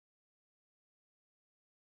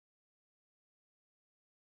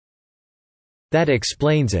That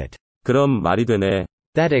explains it. 그럼 말이 되네.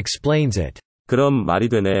 That explains it. 그럼 말이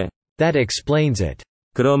되네. That explains it.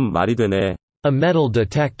 그럼 말이 되네. A metal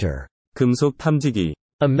detector. 금속 탐지기.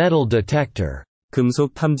 A metal detector.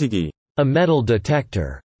 금속 탐지기. A metal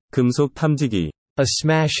detector. 금속 탐지기. A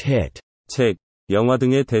smash hit. 책, 영화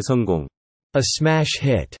등의 대성공. A smash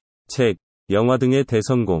hit. 책, 영화 등의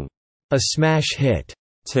대성공. A smash hit.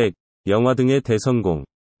 책, 영화 등의 대성공.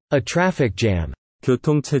 A traffic jam.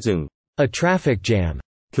 교통체증. A traffic jam.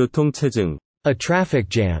 교통체증. A traffic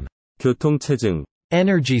jam. 교통체증.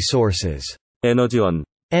 Energy sources. 에너지원.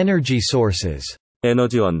 Energy sources.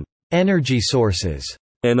 에너지원. Energy sources.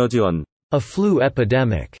 에너지원. A flu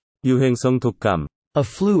epidemic. 유행성 독감. A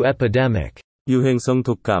flu epidemic. 유행성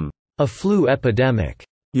독감. A flu epidemic.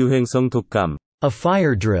 유행성 독감. A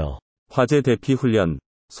fire drill. 화재 대피 훈련.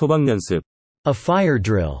 소방 연습. A fire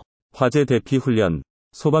drill. 화재 대피 훈련.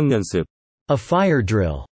 소방 연습. A fire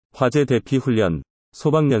drill. 화재 대피 훈련.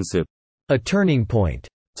 소방 연습. A turning point.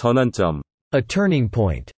 전환점. A turning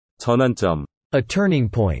point. 전환점. A turning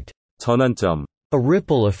point. 전환점. A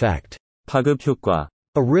ripple effect. 파급 효과.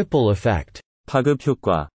 A ripple effect. 파급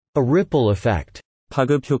효과. A ripple effect.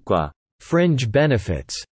 파급 효과. Fringe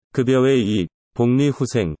benefits. 급여의 이익. 복리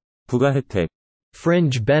후생. 부가 혜택.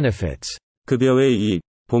 Fringe benefits. 급여의 이익.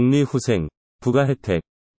 복리 후생. 부가 혜택.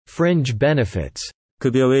 Fringe benefits.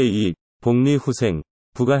 급여의 이익. 복리 후생.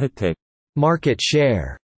 부가 혜택. Market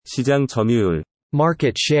share. 시장 점유율.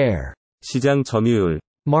 Market share. 시장 점유율.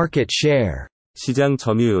 Market share. 시장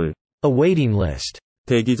점유율. A waiting list.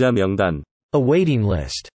 대기자 명단. A waiting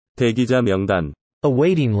list. 대기자 명단. A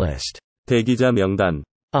waiting list. 대기자 명단.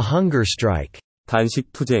 A hunger strike.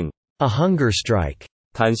 단식 투쟁. A hunger strike.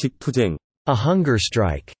 단식 투쟁. A hunger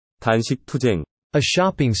strike. 단식 투쟁. A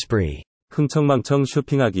shopping spree. 흥청망청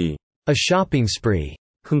쇼핑하기. A shopping spree.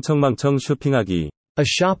 흥청망청 쇼핑하기. A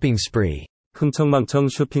shopping spree. 흥청망청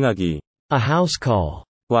쇼핑하기. A house call.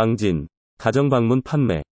 왕진. 가정방문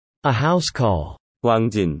판매. A house call.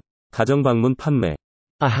 왕진. 가정방문 판매.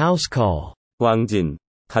 A house call. 왕진.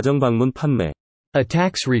 가정방문 판매. A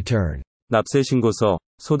tax return. 납세신고서.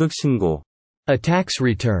 소득신고. A tax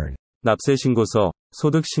return. 납세신고서.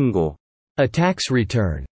 소득신고. A tax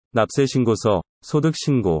return. 납세신고서.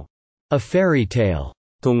 소득신고. A fairy tale.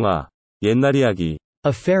 동화. 옛날 이야기.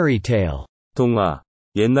 A fairy tale. 동화.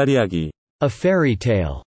 옛날 이야기. A fairy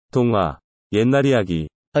tale. 동화. 옛날 이야기.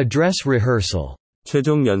 A dress rehearsal.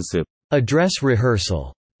 최종 연습. A dress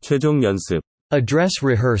rehearsal. 최종 연습. A dress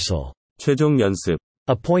rehearsal. 최종 연습.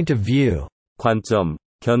 A point of view. 관점.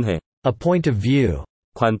 견해. A point of view.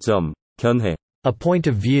 관점. 견해. A point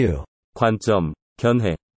of view. 관점.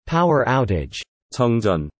 견해. Power outage.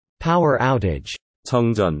 정전. Power outage.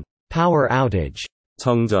 정전. Power outage.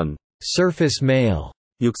 정전. Surface mail.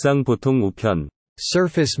 육상 보통 우편.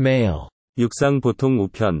 Surface mail. 육상 보통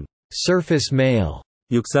우편. Surface mail.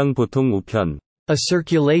 육상 보통 우편. A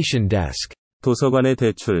circulation desk. 도서관의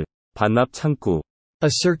대출. 반납 창구. A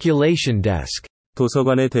circulation desk.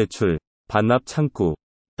 도서관의 대출. 반납 창구.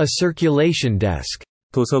 A circulation desk.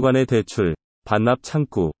 도서관의 대출. 반납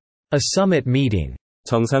창구. A summit meeting.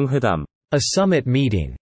 정상회담. A summit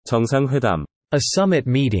meeting. 정상회담. A summit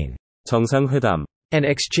meeting. 정상회담. An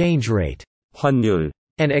exchange rate. 환율.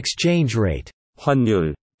 An exchange rate.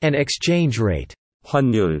 환율. An exchange rate.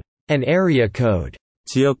 환율. An area code.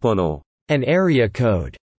 지역번호. An area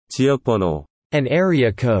code. 지역번호. An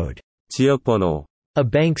area code. 지역번호. A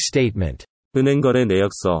bank statement. 은행거래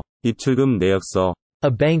내역서. 입출금 내역서. A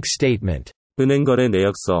bank statement. 은행거래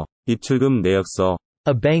내역서. 입출금 내역서.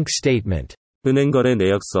 A bank statement. 은행거래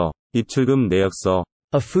내역서. 입출금 내역서.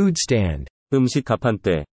 A food stand. 음식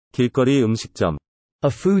가판대. 길거리 음식점. A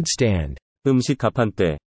food stand. 음식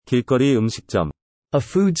가판대. 길거리 음식점. A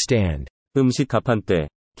food stand. 음식 가판대.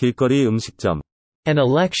 길거리 음식점. An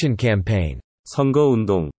election campaign.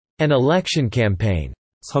 선거운동. An election campaign.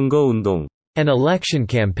 선거운동. An election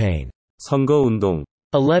campaign. 선거운동.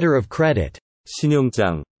 A letter of credit.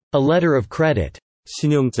 신용장. A letter of credit.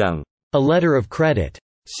 신용장. A letter of credit.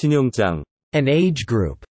 신용장. An age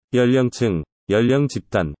group. 연령층. 연령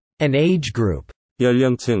집단. An age group.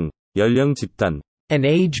 연령층. 연령 집단. An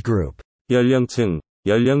age group. 연령층.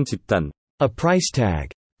 연령 집단. A price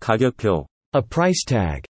tag. 가격표. A price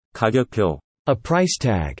tag. 가격표. A price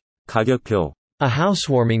tag. 가격표. A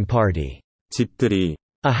housewarming party. 집들이.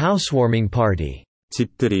 A housewarming party.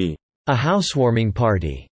 집들이. A housewarming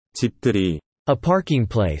party. 집들이. A parking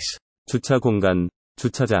place. 주차 공간.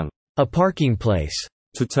 주차장. A parking place.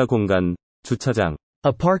 주차 공간. 주차장.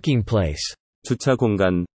 A parking place. 주차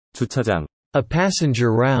공간. 주차장. A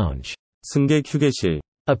passenger lounge. 승객 휴게실.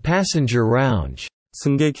 A passenger lounge.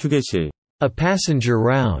 승객 휴게실. A passenger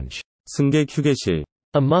lounge. 승객 휴게실.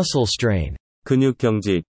 A muscle strain. 근육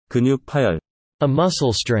경직, 근육 파열. A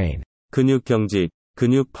muscle strain. 근육 경직,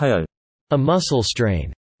 근육 파열. A muscle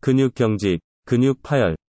strain. 근육 경직, 근육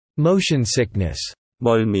파열. Motion sickness.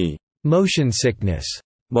 멀미, Motion sickness.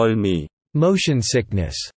 멀미, Motion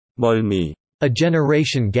sickness. 멀미. A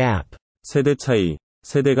generation gap. 세대 차이,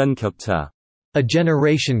 세대 간 격차. A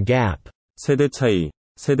generation gap. 세대 차이,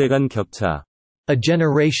 세대 간 격차. A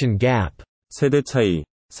generation gap. 세대 차이,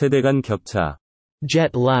 세대 간 격차.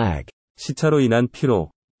 Jet lag. 시차로 인한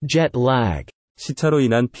피로. Jet lag. 시차로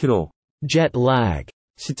인한 피로. Jet lag.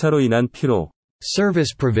 시차로 인한 피로.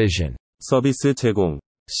 Service provision. 서비스 제공.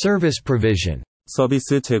 Service provision.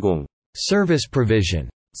 서비스 제공. Service provision.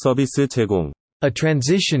 서비스 제공. A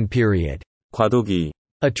transition period. 과도기.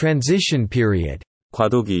 A transition period.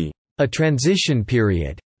 과도기. A transition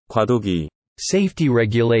period. 과도기. Safety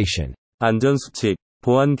regulation. 안전수칙,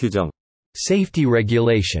 보안 규정. Safety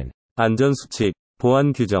regulation. 안전수칙,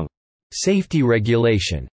 보안 규정. Safety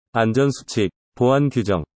regulation. 안전수칙, 보안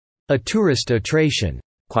규정. A tourist attraction.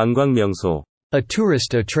 관광 명소. A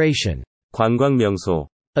tourist attraction. 관광 명소.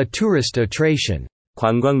 A tourist attraction.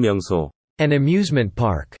 관광 명소. An amusement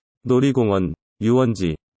park. 놀이공원,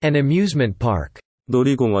 유원지. An amusement park.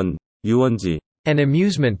 놀이공원, 유원지. An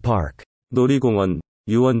amusement park. 놀이공원,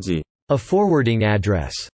 유원지. A forwarding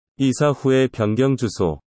address. 이사 후에 변경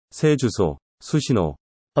주소. 새 주소, 수신호.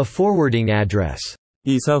 A forwarding address.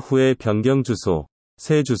 이사 후에 변경 주소.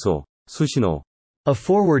 새 주소, 수신호. A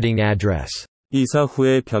forwarding address. 이사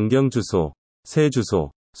후에 변경 주소. 새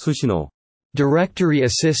주소, 수신호. Directory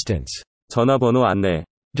assistance. 전화번호 안내.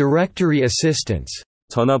 Directory assistance.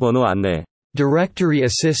 전화번호 안내. Directory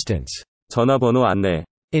assistance. 전화번호 안내.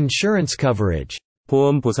 Insurance coverage.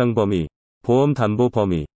 보험 보상 범위. 보험 담보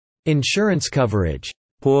범위. Insurance coverage.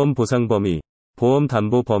 보험 보상 범위. 보험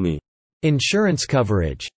담보 범위. Insurance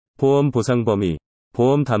coverage. 보험 보상 범위.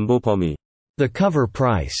 보험 담보 범위. The cover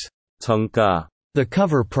price. 정가. The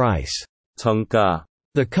cover price. 정가.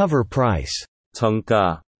 The cover price.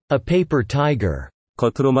 정가. A paper tiger.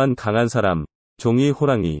 겉으로만 강한 사람. 종이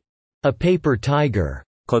호랑이. A paper tiger.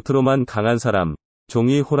 겉으로만 강한 사람.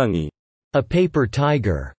 종이 호랑이. A paper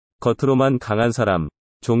tiger. 겉으로만 강한 사람.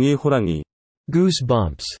 종이 호랑이.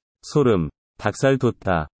 Goosebumps. 소름. 닭살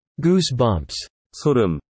돋다. Goosebumps.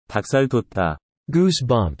 소름. 닭살 돋다.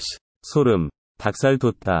 Goosebumps. 소름. 닭살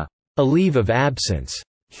돋다. A leave of absence.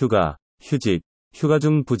 휴가, 휴직, 휴가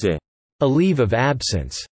중 부재. A leave of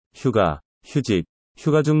absence. 휴가, 휴직,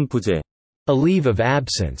 휴가 중 부재. A leave of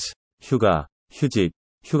absence. 휴가, 휴직,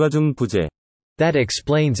 휴가 중 부재. That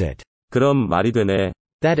explains it. 그럼 말이 되네.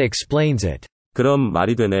 That explains it. 그럼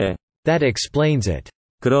말이 되네. That explains it.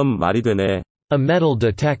 그럼 말이 되네. A metal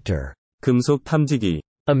detector. 금속 탐지기.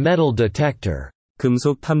 A metal detector.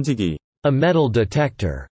 금속 탐지기. A metal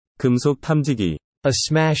detector. 금속 탐지기. A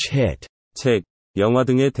smash hit. 책, 영화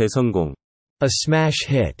등의 대성공. A smash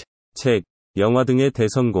hit. 책, 영화 등의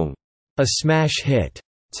대성공. A smash hit.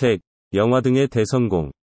 책, 영화 등의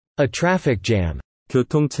대성공. A traffic jam.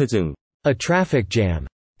 교통체증. A traffic jam.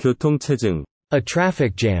 교통체증. A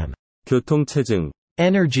traffic jam. 교통체증.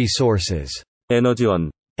 Energy sources.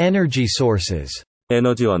 에너지원. Energy sources.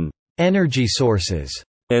 에너지원. Energy sources.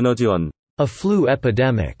 에너지원. A flu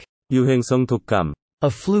epidemic. 유행성 독감. A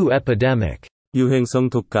flu epidemic. 유행성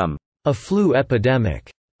독감. A flu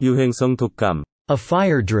epidemic. 유행성 독감. A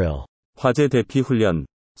fire drill. 화재 대피 훈련.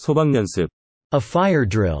 소방 연습. A fire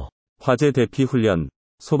drill. 화재 대피 훈련.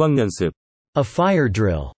 소방 연습. A fire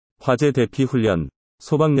drill. 화재 대피 훈련.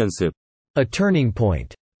 소방 연습. A turning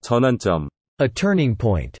point. 전환점. A turning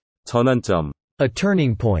point. 전환점. A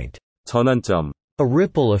turning point. 전환점. A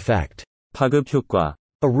ripple effect. 파급 효과.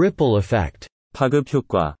 A ripple effect. 파급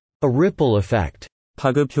효과. A ripple effect.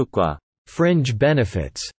 파급 효과. Fringe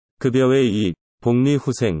benefits. 급여의 이익. 복리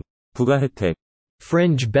후생. 부가 혜택.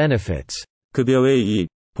 Fringe benefits. 급여의 이익.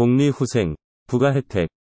 복리 후생. 부가 혜택.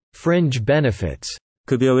 Fringe benefits.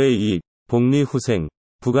 급여의 이익. 복리 후생.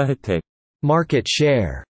 부가 혜택. Market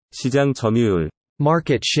share. 시장 점유율.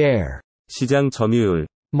 Market share. 시장 점유율.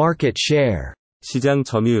 Market share. 시장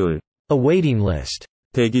점유율. A waiting list.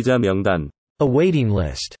 대기자 명단. A waiting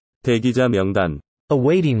list. 대기자 명단. A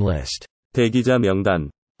waiting list. 대기자 명단.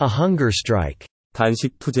 A hunger strike.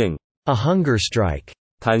 단식 투쟁. A hunger strike.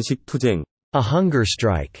 단식 투쟁. A hunger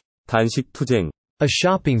strike. 단식 투쟁. A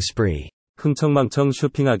shopping spree. 흥청망청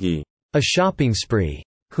쇼핑하기. A shopping spree.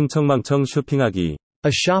 흥청망청 쇼핑하기.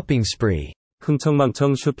 A shopping spree.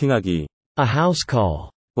 흥청망청 쇼핑하기. A house call.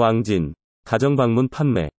 왕진. 가정방문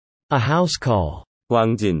판매. A house call.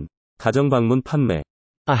 왕진. 가정방문 판매.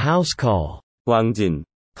 A house call. 왕진.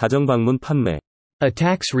 가정방문 판매. A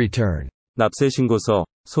tax return. 납세신고서,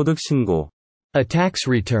 소득신고. A tax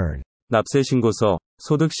return. 납세신고서,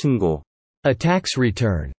 소득신고. A tax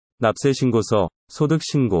return. 납세신고서,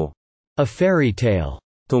 소득신고. A fairy tale.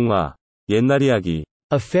 동화, 옛날 이야기.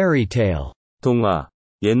 A fairy tale. 동화,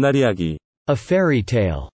 옛날 이야기. A fairy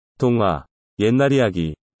tale. 동화, 옛날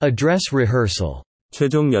이야기. A dress rehearsal.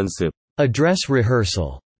 최종 연습. A dress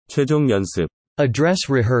rehearsal. 최종 연습. A dress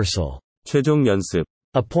rehearsal. 최종 연습.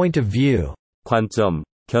 A point of view. 관점,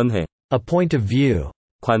 견해. A point of view.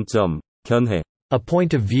 관점, 견해. A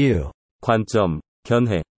point of view. 관점,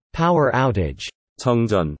 견해. Power outage.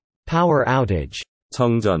 정전, Power outage.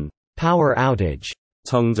 정전, Power outage.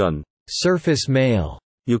 정전. Surface mail.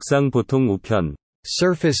 육상 보통 우편.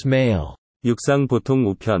 Surface mail. 육상 보통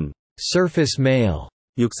우편. Surface mail.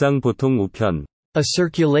 육상 보통 우편. A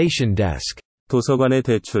circulation desk. 도서관의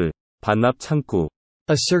대출, 반납 창구.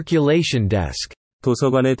 A circulation desk.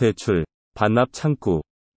 도서관의 대출, 반납 창구.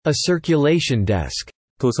 A circulation desk.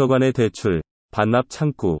 도서관의 대출, 반납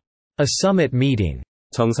창구. A summit meeting.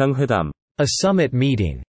 정상회담. A summit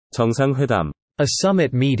meeting. 정상회담. A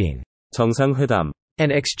summit meeting. 정상회담.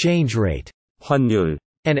 An exchange rate. 환율.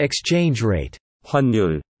 An exchange rate.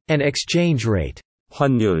 환율. An exchange rate.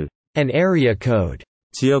 환율. An area code.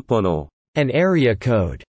 지역번호. An area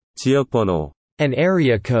code. 지역번호. An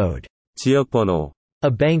area code. 지역번호. A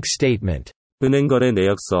bank statement. 은행거래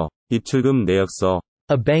내역서, 입출금 내역서.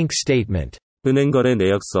 A bank statement. 은행거래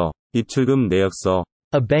내역서, 입출금 내역서.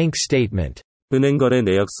 A bank statement. 은행거래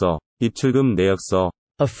내역서, 입출금 내역서.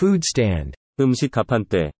 A food stand. 음식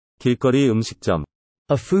가판대, 길거리 음식점.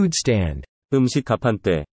 A food stand. 음식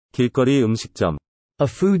가판대, 길거리 음식점. A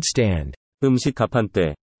food stand. 음식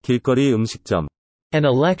가판대, 길거리 음식점. An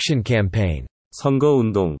election campaign.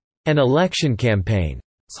 선거운동. An election campaign.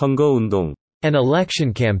 선거운동. An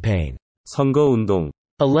election campaign. 선거운동.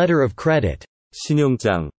 A letter of credit.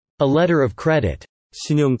 신용장. A letter of credit.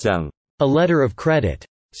 신용장. A letter of credit.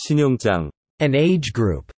 신용장. An age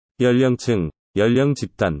group. 연령층, 연령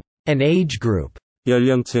집단. An age group.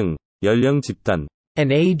 연령층, 연령 집단.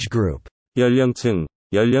 An age group. 연령층,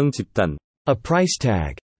 연령 집단. A price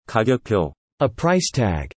tag. 가격표. A price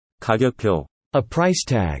tag. 가격표. A price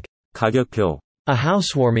tag. 가격표. A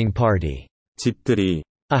housewarming party. 집들이.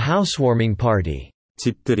 A housewarming party.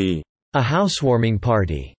 집들이. A housewarming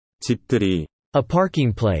party. 집들이. A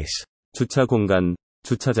parking place. 주차 공간,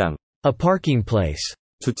 주차장. A parking place.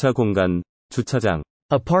 주차 공간, 주차장.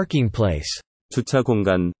 A parking place. 주차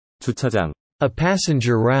공간, 주차장. A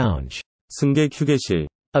passenger lounge. 승객 휴게실.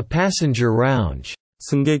 A passenger lounge.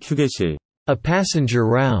 승객 휴게실. A passenger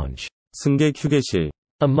lounge. 승객 휴게실.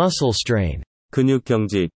 A muscle strain. 근육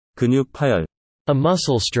경직, 근육 파열. A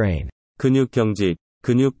muscle strain. 근육 경직,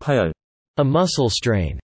 근육 파열. A muscle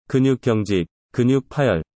strain. 근육 경직, 근육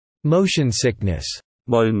파열. Motion sickness.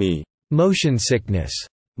 멀미. Motion sickness.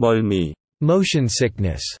 멀미. Motion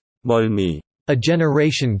sickness. 멀미. A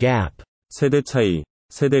generation gap. 세대 차이,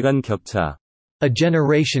 세대 간 격차. A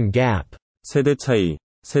generation gap. 세대 차이,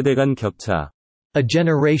 세대 간 격차. A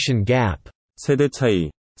generation gap. 세대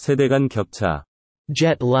차이, 세대 간 격차.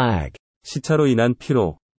 Jet lag. 시차로 인한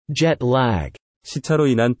피로. Jet lag. 시차로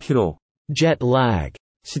인한 피로. Jet lag.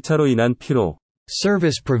 시차로 인한 피로.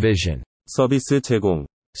 Service provision. 서비스 제공.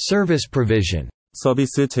 Service provision.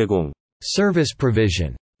 서비스 제공. Service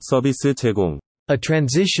provision. 서비스 제공. A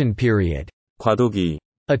transition period. 과도기.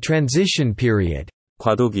 A transition period.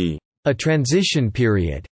 과도기. A transition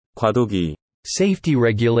period. 과도기. Safety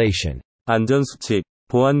regulation. 안전수칙,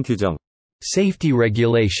 보안 규정. Safety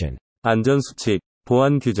regulation. 안전수칙,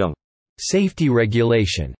 보안 규정. Safety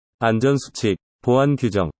regulation. 안전수칙, 보안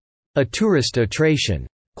규정. A tourist attraction.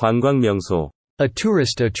 관광명소. A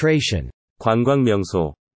tourist attraction.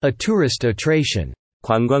 관광명소. A tourist attraction.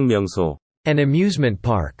 관광명소. An amusement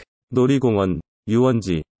park. 놀이공원,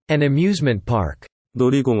 유원지. An amusement park.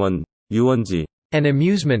 놀이공원, 유원지. An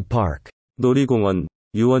amusement park. 놀이공원,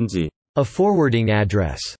 유원지. A forwarding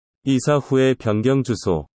address. 이사 후에 변경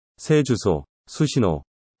주소, 새 주소, 수신호.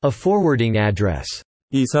 A forwarding address.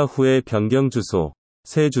 이사 후에 변경 주소,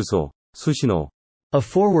 새 주소, 수신호. A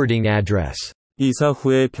forwarding address. 이사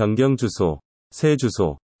후에 변경 주소, 새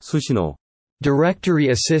주소, 수신호. Directory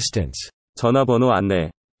assistance. 전화번호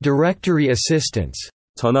안내. Directory assistance.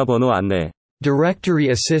 전화번호 안내. Directory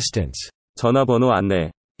assistance. 전화번호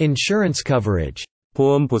안내. Insurance coverage.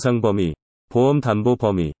 보험 보상 범위. 보험 담보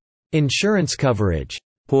범위. Insurance coverage.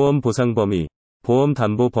 보험 보상 범위. 보험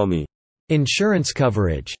담보 범위. Insurance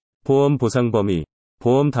coverage. 보험 보상 범위.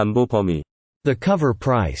 보험 담보 범위. The cover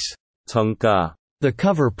price. 정가. The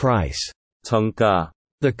cover price. 정가.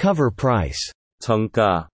 The cover price.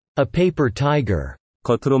 정가. A paper tiger.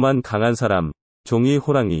 겉으로만 강한 사람. 종이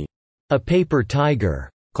호랑이. A paper tiger.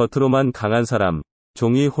 겉으로만 강한 사람,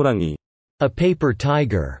 종이 호랑이. A paper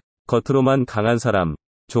tiger. 겉으로만 강한 사람,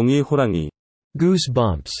 종이 호랑이.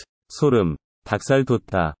 Goosebumps. 소름, 닭살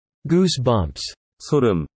돋다. Goosebumps.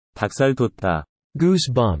 소름, 닭살 돋다.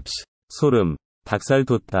 Goosebumps. 소름, 닭살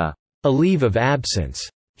돋다. A leave of absence.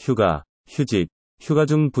 휴가, 휴직, 휴가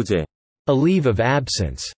중 부재. A leave of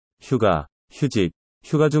absence. 휴가, 휴직,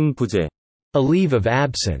 휴가 중 부재. A leave of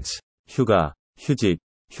absence. 휴가, 휴직,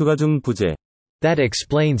 휴가 중 부재. That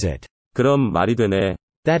explains it. 그럼 말이 되네.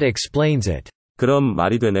 That explains it. 그럼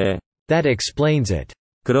말이 되네. That explains it.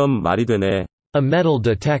 그럼 말이 되네. A metal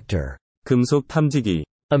detector. 금속 탐지기.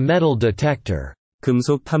 A metal detector.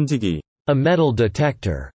 금속 탐지기. A metal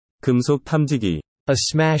detector. 금속 탐지기. A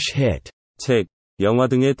smash hit. 책, 영화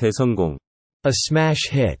등의 대성공. A smash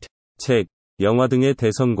hit. 책, 영화 등의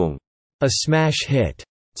대성공. A smash hit.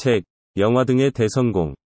 책, 영화 등의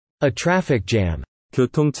대성공. A traffic jam.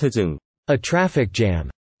 교통체증. A traffic jam.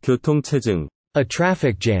 교통체증. A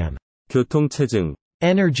traffic jam. 교통체증.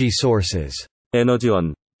 Energy sources.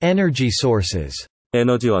 에너지원. Energy sources.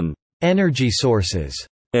 에너지원. Energy sources.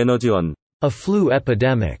 에너지원. A flu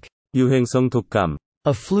epidemic. 유행성 독감.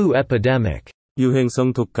 A flu epidemic.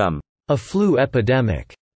 유행성 독감. A flu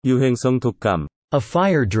epidemic. 유행성 독감. A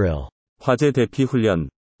fire drill. 화재 대피 훈련.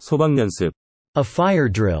 소방 연습. A fire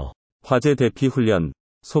drill. 화재 대피 훈련.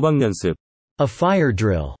 소방 연습. A fire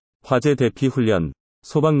drill. 화재 대피 훈련.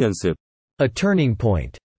 소방 연습. A turning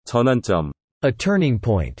point. 전환점. A turning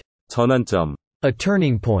point. 전환점. A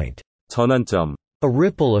turning point. 전환점. A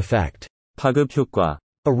ripple effect. 파급 효과.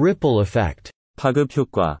 A ripple effect. 파급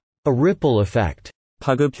효과. A ripple effect.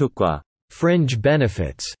 파급 효과. Fringe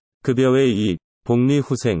benefits. 급여의 이익. 복리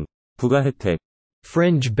후생. 부가 혜택.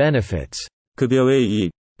 Fringe benefits. 급여의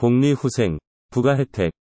이익. 복리 후생. 부가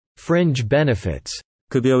혜택. Fringe benefits.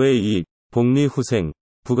 급여의 이익. 복리 후생.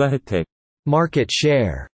 부가 혜택. Market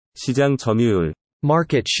share. 시장 점유율.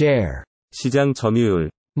 Market share. 시장 점유율.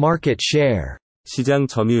 Market share. 시장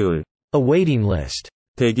점유율. A waiting list.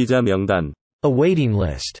 대기자 명단. A waiting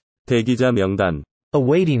list. 대기자 명단. A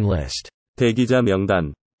waiting list. 대기자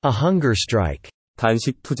명단. A hunger strike.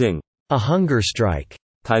 단식 투쟁. A hunger strike.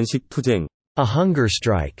 단식 투쟁. A hunger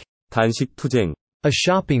strike. 단식 투쟁. A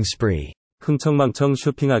shopping spree. 흥청망청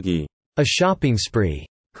쇼핑하기. A shopping spree.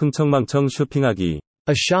 흥청망청 쇼핑하기.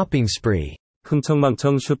 A shopping spree.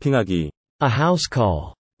 흥청망청 쇼핑하기. A house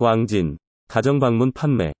call. 왕진. 가정방문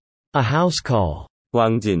판매. A house call.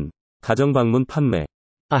 왕진. 가정방문 판매.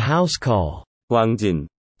 A house call. 왕진.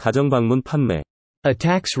 가정방문 판매. A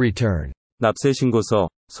tax return. 납세 신고서,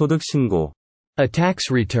 소득 신고. A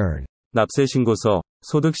tax return. 납세 신고서,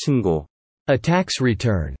 소득 신고. A tax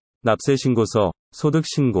return. 납세 신고서, 소득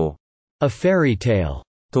신고. A fairy tale.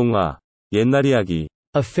 동화. 옛날 이야기.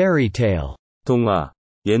 A fairy tale. 동화.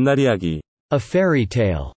 옛날 이야기. A fairy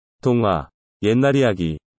tale. 동화. 옛날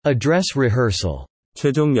이야기. A dress rehearsal.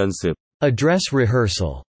 최종 연습. A dress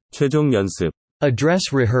rehearsal. 최종 연습. A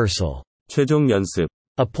dress rehearsal. 최종 연습.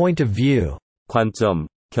 A point of view. 관점,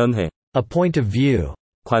 견해. A point of view.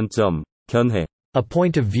 관점, 견해. A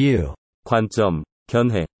point of view. 관점,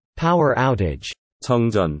 견해. Power outage.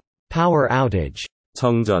 정전, Power outage.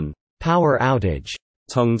 정전, Power outage.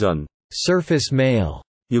 정전. Surface mail.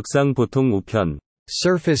 육상 보통 우편.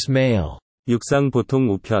 Surface mail. 육상 보통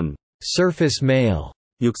우편. Surface mail.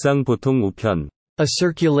 육상 보통 우편. A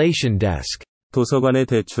circulation desk. 도서관의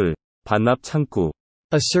대출, 반납 창구.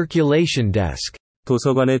 A circulation desk.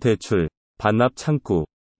 도서관의 대출, 반납 창구.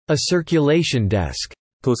 A circulation desk.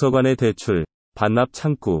 도서관의 대출, 반납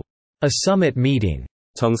창구. A summit meeting.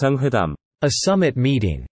 정상회담. A summit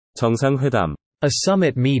meeting. 정상회담. A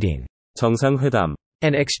summit meeting. 정상회담.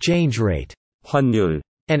 An exchange rate. 환율.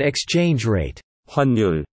 An exchange rate.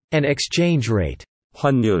 환율. An exchange rate.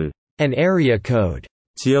 환율. An area code.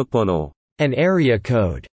 지역번호. An area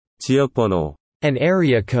code. 지역번호. An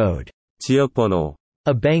area code. 지역번호.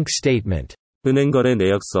 A bank statement. 은행거래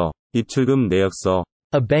내역서, 입출금 내역서.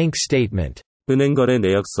 A bank statement. 은행거래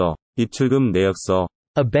내역서, 입출금 내역서.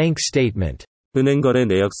 A bank statement. 은행거래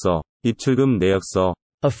내역서, 입출금 내역서.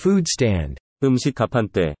 A food stand. 음식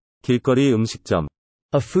가판대, 길거리 음식점.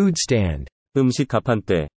 A food stand. 음식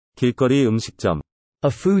가판대, 길거리 음식점. A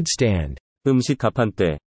food stand. 음식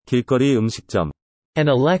가판대, 길거리 음식점. An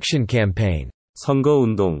election campaign.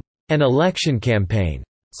 선거운동. An election campaign.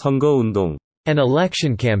 선거운동. An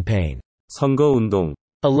election campaign. 선거운동.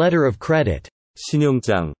 A letter of credit.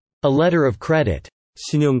 신용장. A letter of credit.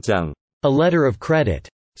 신용장. A letter of credit.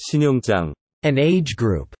 신용장. An age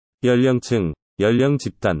group. 연령층, 연령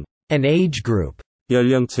집단. An age group.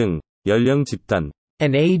 연령층, 연령 집단.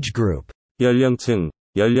 An age group. 연령층,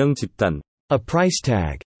 연령 집단. A price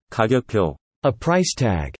tag. 가격표, A price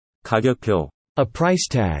tag. 가격표, A price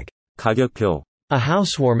tag. 가격표. A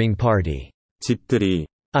housewarming party. 집들이,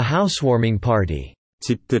 A housewarming party.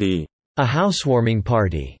 집들이, A housewarming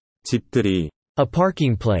party. 집들이. A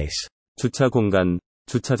parking place. 주차 공간,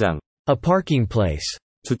 주차장. A parking place.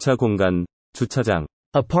 주차 공간, 주차장.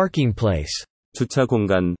 A parking place. 주차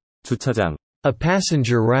공간, 주차장. A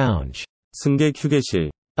passenger lounge. 승객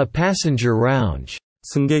휴게실, A passenger lounge.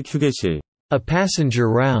 승객 휴게실. A passenger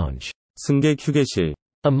lounge. 승객 휴게실.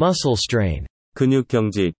 A muscle strain. 근육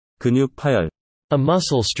경직, 근육 파열. A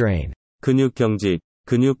muscle strain. 근육 경직,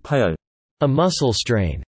 근육 파열. A muscle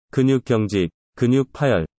strain. 근육 경직, 근육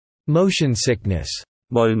파열. Motion sickness.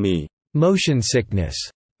 멀미, Motion sickness.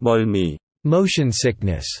 멀미, Motion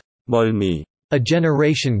sickness. 멀미. A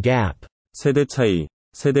generation gap. 세대 차이,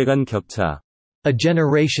 세대 간 격차. A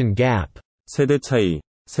generation gap. 세대 차이,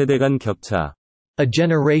 세대 간 격차. A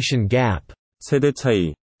generation gap. 세대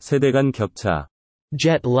차이, 세대 간 격차.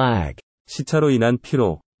 Jet lag. 시차로 인한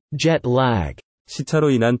피로, Jet lag.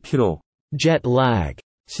 시차로 인한 피로, Jet lag.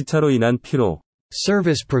 시차로 인한 피로.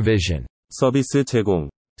 Service provision. 서비스 제공,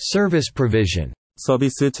 Service provision.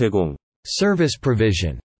 서비스 제공, Service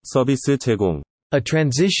provision. 서비스 제공. A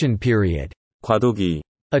transition period. 과도기,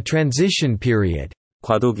 A transition period.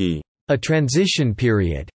 과도기, A transition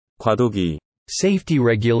period. 과도기. Safety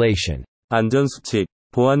regulation. 안전수칙,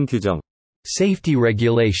 보안 규정. Safety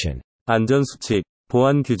regulation. 안전수칙,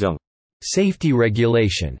 보안 규정. Safety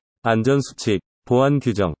regulation. 안전수칙, 보안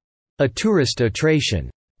규정. A tourist attraction.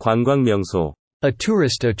 관광 명소, A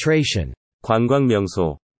tourist attraction. 관광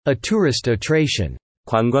명소, A tourist attraction.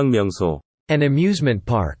 관광 명소. An amusement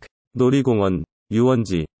park. 놀이공원,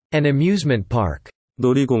 유원지. An amusement park.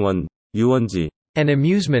 놀이공원, 유원지. An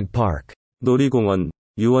amusement park. 놀이공원,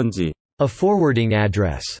 유원지. A forwarding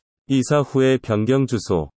address. 이사 후에 변경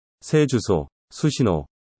주소, 새 주소, 수신호.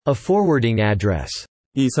 A forwarding address.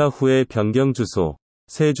 이사 후에 변경 주소,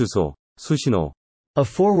 새 주소, 수신호. A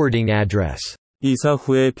forwarding address. 이사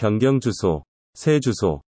후에 변경 주소, 새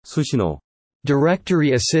주소, 수신호.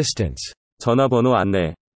 Directory assistance. 전화번호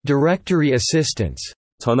안내, Directory assistance.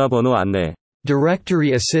 전화번호 안내,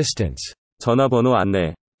 Directory assistance. 전화번호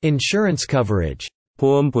안내. Insurance coverage.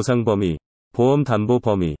 보험 보상 범위, 보험 담보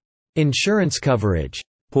범위. Insurance coverage.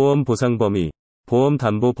 보험 보상 범위, 보험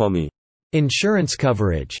담보 범위. Insurance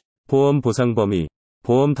coverage. 보험 보상 범위,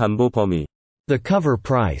 보험 담보 범위. The cover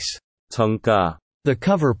price. 정가, The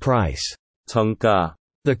cover price. 정가,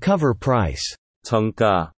 The cover price.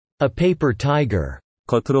 정가. A paper tiger.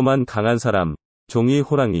 겉으로만 강한 사람, 종이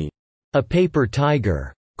호랑이. A paper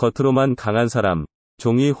tiger. 겉으로만 강한 사람,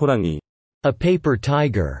 종이 호랑이. A paper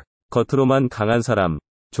tiger. 겉으로만 강한 사람,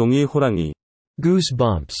 종이 호랑이.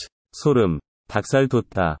 Goosebumps. 소름, 닭살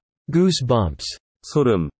돋다. Goosebumps.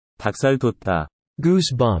 소름, 닭살 돋다.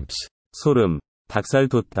 Goosebumps. 소름, 닭살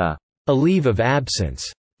돋다. A leave of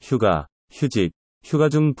absence. 휴가, 휴직, 휴가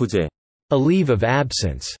중 부재. A leave of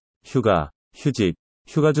absence. 휴가, 휴직,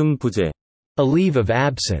 휴가 중 부재. A leave of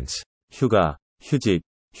absence. 휴가, 휴직,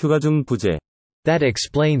 휴가 중 부재. That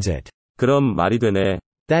explains it. 그럼 말이 되네.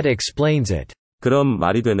 That explains it. 그럼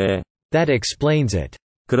말이 되네. That explains it.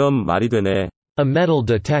 그럼 말이 되네. A metal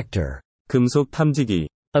detector. 금속 탐지기,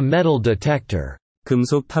 A metal detector.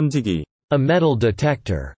 금속 탐지기, A metal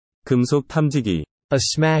detector. 금속 탐지기. A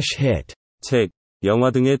smash hit. 책,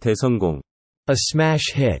 영화 등의 대성공. A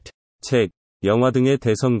smash hit. 책, 영화 등의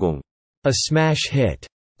대성공. A smash hit.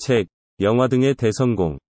 책, 영화 등의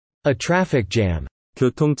대성공. A traffic jam.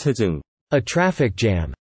 교통체증, A traffic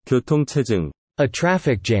jam. 교통체증, A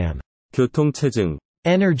traffic jam. 교통체증.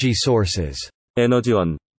 Energy sources.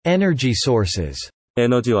 에너지원, Energy sources.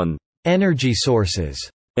 에너지원, Energy sources.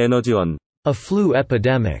 에너지원. A flu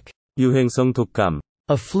epidemic. 유행성 독감,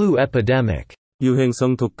 A flu epidemic.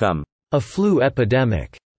 유행성 독감, A flu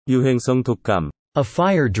epidemic. 유행성 독감. A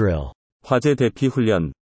fire drill. 화재 대피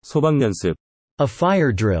훈련, 소방 연습. A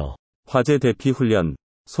fire drill. 화재 대피 훈련,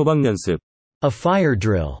 소방 연습. A fire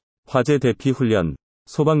drill. 화재 대피 훈련,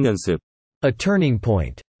 소방 연습. A turning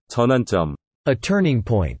point. 전환점, A turning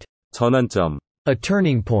point. 전환점, A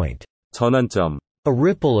turning point. 전환점. A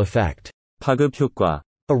ripple effect. 파급 효과,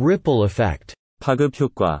 A ripple effect. 파급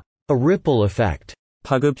효과, A ripple effect.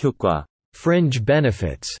 파급 효과. Fringe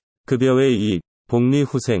benefits. 급여의 이익, 복리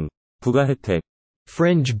후생, 부가 혜택.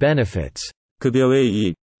 Fringe benefits. 급여의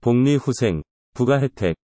이익, 복리 후생, 부가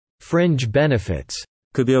혜택. Fringe benefits.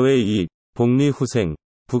 급여의 이익, 복리 후생,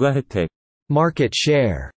 부가 혜택. Market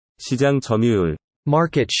share. 시장 점유율,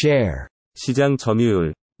 Market share. 시장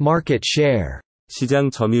점유율, Market share. 시장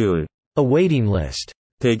점유율. A waiting list.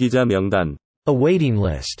 대기자 명단, A waiting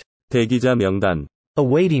list. 대기자 명단, A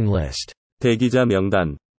waiting list. 대기자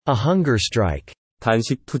명단. A hunger strike.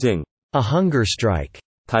 단식 투쟁, A hunger strike.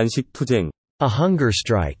 단식 투쟁, A hunger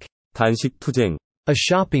strike. 단식 투쟁. A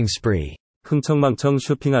shopping spree. 흥청망청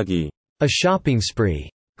쇼핑하기, A shopping spree.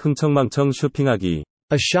 흥청망청 쇼핑하기,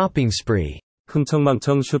 A shopping spree.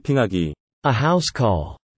 흥청망청 쇼핑하기. A house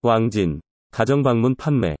call. 왕진, 가정방문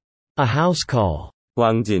판매, A house call.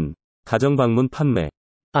 왕진, 가정방문 판매,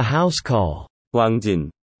 A house call. 왕진,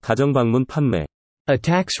 가정방문 판매. A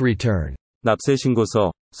tax return.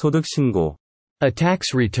 납세신고서, 소득신고, A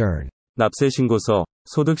tax return. 납세신고서,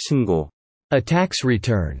 소득신고, A tax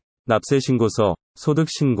return. 납세신고서,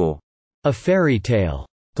 소득신고. A fairy tale.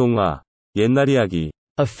 동화, 옛날 이야기,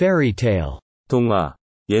 A fairy tale. 동화,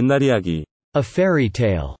 옛날 이야기, A fairy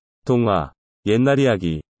tale. 동화, 옛날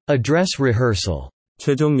이야기. A dress rehearsal.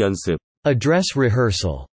 최종 연습, A dress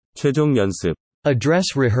rehearsal. 최종 연습, A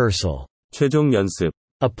dress rehearsal. 최종 연습.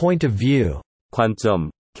 A point of view.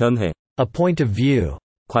 관점, 견해, A point of view.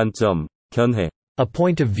 관점, 견해, A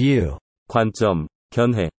point of view. 관점,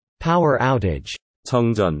 견해. Power outage.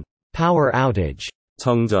 정전, Power outage.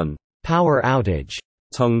 정전, Power outage.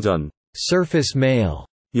 정전. Surface mail.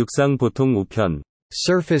 육상 보통 우편,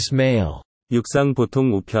 Surface mail. 육상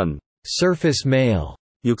보통 우편, Surface mail.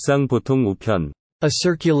 육상 보통 우편. A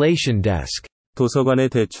circulation desk. 도서관의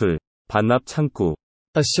대출, 반납 창구,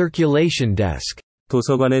 A circulation desk.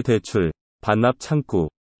 도서관의 대출, 반납 창구,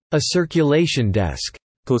 A circulation desk.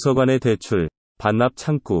 도서관의 대출, 반납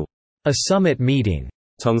창구. A summit meeting.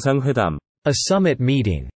 정상회담, A summit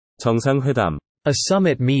meeting. 정상회담, A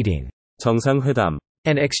summit meeting. 정상회담.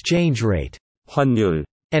 An exchange rate. 환율,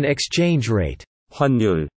 An exchange rate.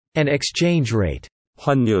 환율, An exchange rate.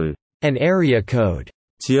 환율. An area code.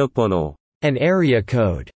 지역번호, An area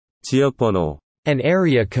code. 지역번호, An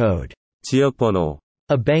area code. 지역번호.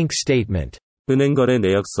 A bank statement. 은행거래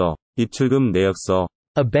내역서, 입출금 내역서,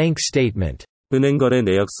 A bank statement. 은행거래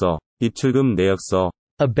내역서, 입출금 내역서,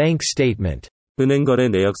 A bank statement. 은행거래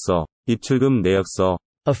내역서, 입출금 내역서.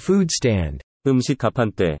 A food stand. 음식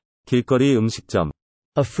가판대, 길거리 음식점,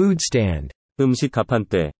 A food stand. 음식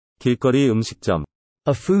가판대, 길거리 음식점,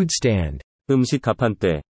 A food stand. 음식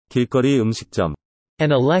가판대, 길거리 음식점.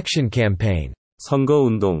 An election campaign.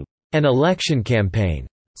 선거운동, An election campaign.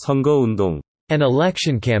 선거운동, An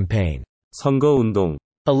election campaign. 선거운동.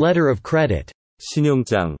 A letter of credit.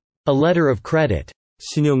 신용장, A letter of credit.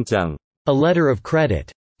 신용장, A letter of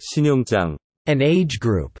credit. 신용장. An age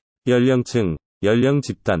group. 연령층, 연령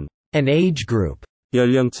집단, An age group.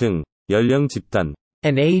 연령층, 연령 집단,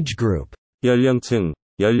 An age group. 연령층,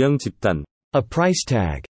 연령 집단. A price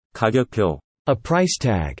tag. 가격표, A price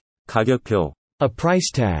tag. 가격표, A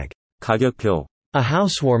price tag. 가격표. A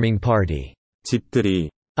housewarming party. 집들이,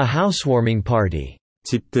 A housewarming party.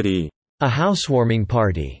 집들이, A housewarming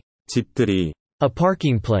party. 집들이. A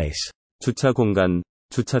parking place. 주차 공간,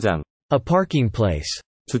 주차장, A parking place.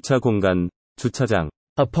 주차 공간, 주차장,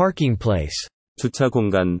 A parking place. 주차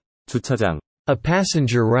공간, 주차장. A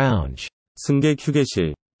passenger lounge. 승객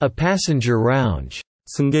휴게실, A passenger lounge.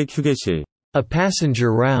 승객 휴게실, A passenger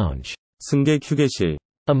lounge. 승객 휴게실.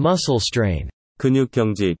 A muscle strain. 근육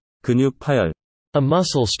경직, 근육 파열, A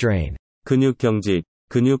muscle strain. 근육 경직,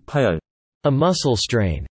 근육 파열, A muscle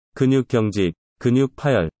strain. 근육 경직, 근육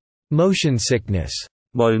파열. Motion sickness.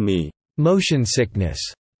 멀미, Motion sickness.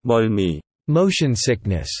 멀미, Motion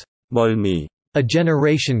sickness. 멀미. A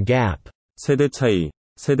generation gap. 세대 차이,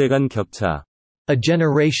 세대 간 격차, A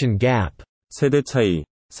generation gap. 세대 차이,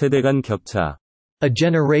 세대 간 격차, A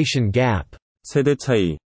generation gap. 세대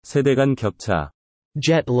차이, 세대 간 격차.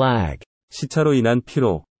 Jet lag. 시차로 인한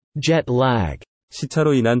피로, Jet lag.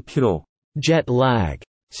 시차로 인한 피로, Jet lag.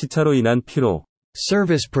 시차로 인한 피로.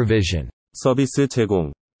 Service provision. 서비스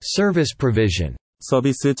제공, Service provision.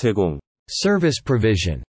 서비스 제공, Service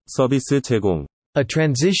provision. 서비스 제공. A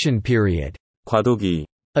transition period. 과도기,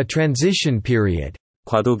 A transition period.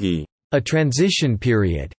 과도기, A transition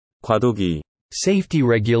period. 과도기. Safety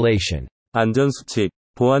regulation. 안전수칙,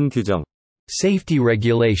 보안 규정, Safety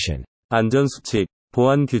regulation. 안전수칙,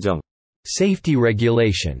 보안 규정, Safety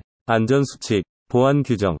regulation. 안전수칙, 보안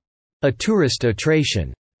규정. A tourist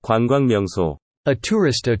attraction. 관광 명소, A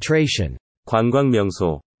tourist attraction. 관광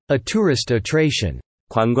명소, A tourist attraction.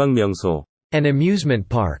 관광 명소. An amusement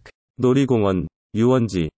park. 놀이공원,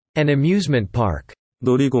 유원지, An amusement park.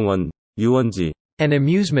 놀이공원, 유원지, An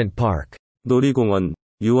amusement park. 놀이공원,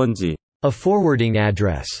 유원지. A forwarding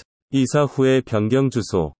address. 이사 후에 변경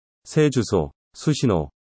주소, 새 주소, 수신호.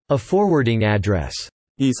 A forwarding address.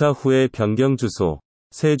 이사 후에 변경 주소,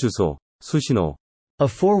 새 주소, 수신호. A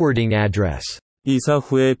forwarding address. 이사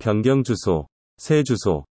후에 변경 주소, 새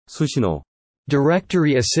주소, 수신호.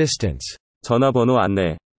 Directory assistance. 전화번호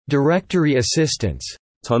안내, Directory assistance.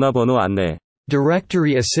 전화번호 안내.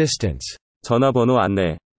 Directory assistance. 전화번호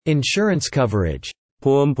안내. Insurance coverage.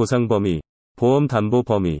 보험 보상 범위. 보험 담보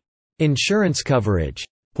범위. Insurance coverage.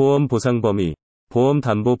 보험 보상 범위. 보험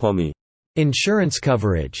담보 범위. Insurance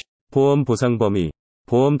coverage. 보험 보상 범위.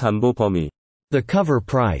 보험 담보 범위. The cover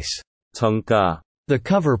price. 정가. The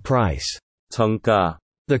cover price. 정가.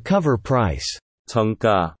 The cover price.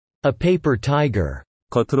 정가. A paper tiger.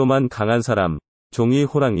 겉으로만 강한 사람. 종이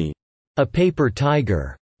호랑이. A paper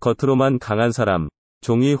tiger. 겉으로만 강한 사람.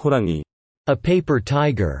 종이 호랑이. A paper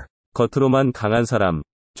tiger. 겉으로만 강한 사람.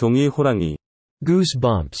 종이 호랑이.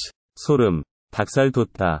 Goosebumps. 소름. 닭살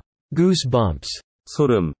돋다. Goosebumps.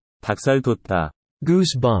 소름. 닭살 돋다.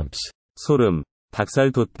 Goosebumps. 소름.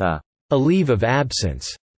 닭살 돋다. A leave of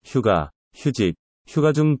absence. 휴가. 휴직.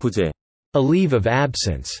 휴가 중 부재. A leave of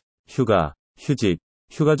absence. 휴가. 휴직.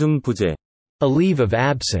 휴가 중 부재. A leave of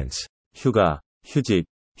absence. 휴가. 휴직.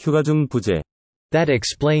 휴가 중 부재. That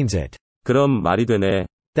explains it. 그럼 말이 되네.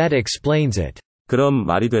 That explains it. 그럼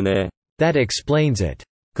말이 되네. That explains it.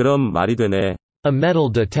 그럼 말이 되네. A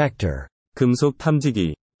metal detector. 금속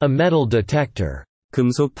탐지기. A metal detector.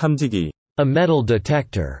 금속 탐지기. A metal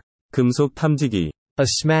detector. 금속 탐지기. A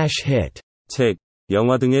smash hit. 책,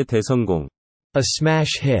 영화 등의 대성공. A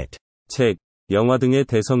smash hit. 책, 영화 등의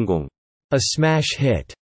대성공. A smash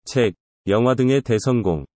hit. 책, 영화 등의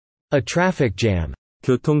대성공. A traffic jam.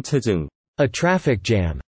 교통체증. A traffic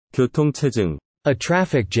jam. 교통체증. A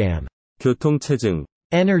traffic jam. 교통체증.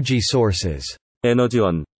 Energy sources.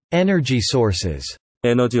 에너지원. Energy sources.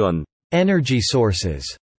 에너지원. Energy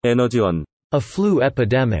sources. 에너지원. A flu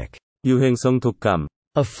epidemic. 유행성 독감.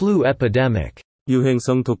 A flu epidemic.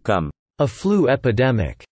 유행성 독감. A flu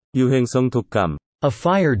epidemic. 유행성 독감. A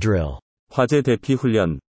fire drill. 화재 대피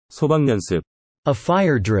훈련. 소방 연습. A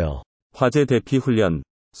fire drill. 화재 대피 훈련.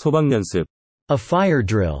 소방 연습. A fire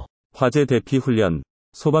drill. 화재 대피 훈련.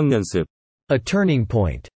 소방 연습. A turning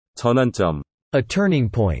point. 전환점. A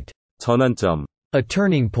turning point. 전환점. A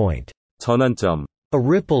turning point. 전환점. A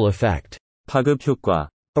ripple effect. 파급 효과.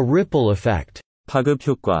 A ripple effect. 파급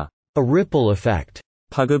효과. A ripple effect.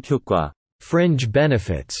 파급 효과. Fringe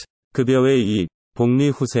benefits. 급여의 이익. 복리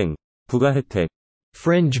후생. 부가 혜택.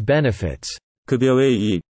 Fringe benefits. 급여의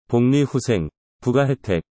이익. 복리 후생. 부가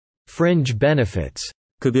혜택. Fringe benefits.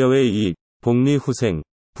 급여의 이익. 복리 후생.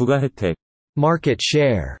 부가 혜택. Market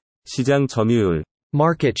share. 시장 점유율.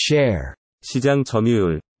 Market share. 시장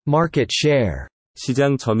점유율. Market share.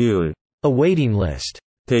 시장 점유율. A waiting list.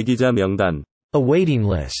 대기자 명단. A waiting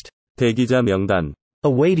list. 대기자 명단.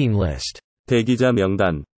 A waiting list. 대기자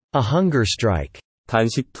명단. A hunger strike.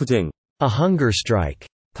 단식 투쟁. A hunger strike.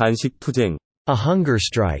 단식 투쟁. A hunger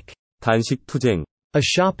strike. 단식 투쟁. A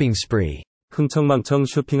shopping spree. 흥청망청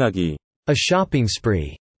쇼핑하기. A shopping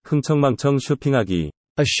spree. 흥청망청 쇼핑하기.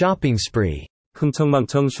 A shopping spree.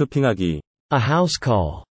 흥청망청 쇼핑하기. A house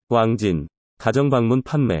call. 왕진. 가정방문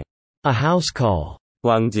판매. A house call.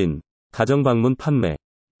 왕진. 가정방문 판매.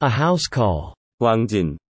 A house call.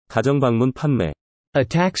 왕진. 가정방문 판매. A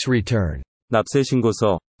tax return.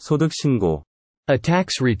 납세신고서. 소득신고. A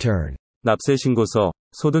tax return. 납세신고서.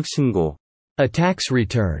 소득신고. A tax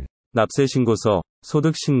return. 납세신고서.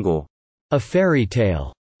 소득신고. A fairy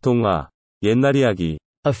tale. 동화. 옛날 이야기.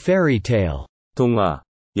 A fairy tale. 동화.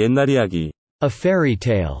 옛날 이야기. A fairy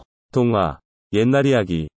tale. 동화. 옛날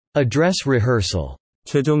이야기. A dress rehearsal.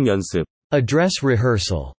 최종 연습. A dress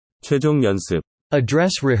rehearsal. 최종 연습. A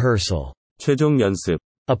dress rehearsal. 최종 연습.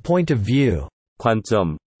 A point of view.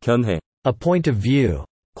 관점. 견해. A point of view.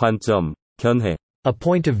 관점. 견해. A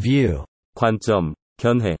point of view. 관점.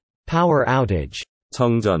 견해. Power outage.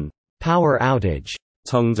 정전. Power outage.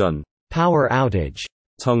 정전. Power outage.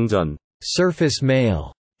 정전. Surface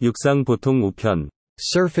mail. 육상 보통 우편.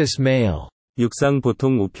 Surface mail. 육상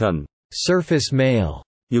보통 우편. Surface mail.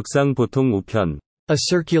 육상 보통 우편. A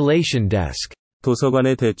circulation desk.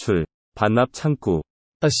 도서관의 대출. 반납 창구.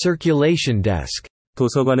 A circulation desk.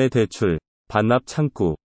 도서관의 대출. 반납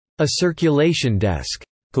창구. A circulation desk.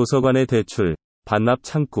 도서관의 대출. 반납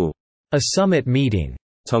창구. A summit meeting.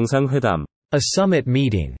 정상회담. A summit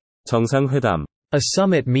meeting. 정상회담. A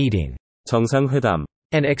summit meeting. 정상회담.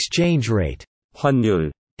 An exchange rate.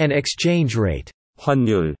 환율. An exchange rate.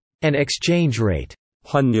 환율. An exchange rate.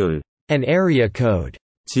 환율. An area code.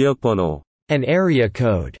 지역번호. An area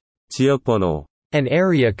code. 지역번호. An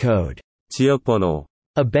area code. 지역번호.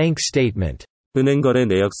 A bank statement. 은행거래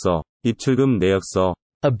내역서. 입출금 내역서.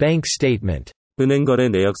 A bank statement. 은행거래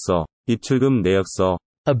내역서. 입출금 내역서.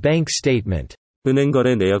 A bank statement.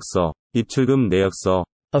 은행거래 내역서. 입출금 내역서.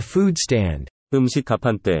 A food stand. 음식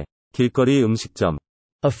가판대. 길거리 음식점.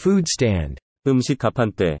 A food stand. 음식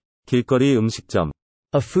가판대. 길거리 음식점.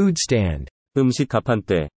 A food stand. 음식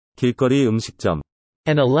가판대, 길거리 음식점.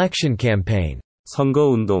 An election campaign.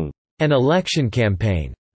 선거운동, An election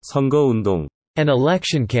campaign. 선거운동, An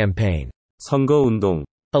election campaign. 선거운동.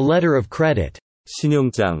 A letter of credit.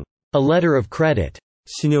 신용장, A letter of credit.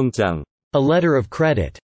 신용장, A letter of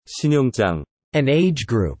credit. 신용장. An age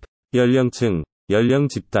group. 연령층, 연령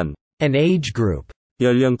집단. An age group.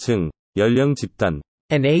 연령층, 연령 집단.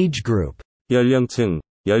 An age group. 연령층,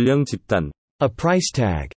 연령 집단. A price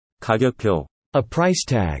tag. 가격표, A price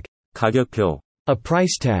tag. 가격표, A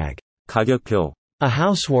price tag. 가격표. A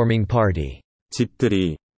housewarming party.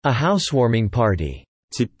 집들이, A housewarming party.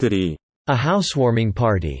 집들이, A housewarming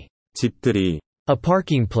party. 집들이. A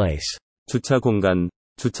parking place. 주차 공간,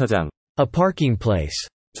 주차장. A parking place.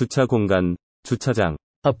 주차 공간, 주차장.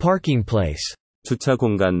 A parking place. 주차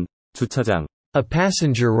공간, 주차장. A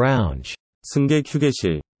passenger lounge. 승객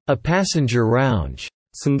휴게실, A passenger lounge.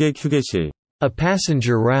 승객 휴게실. A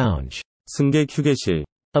passenger lounge. 승객 휴게실.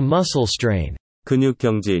 A muscle strain. 근육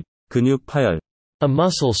경직, 근육 파열. A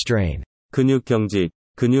muscle strain. 근육 경직,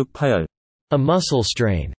 근육 파열. A muscle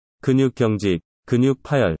strain. 근육 경직, 근육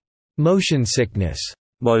파열. Motion sickness.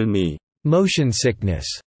 멀미, Motion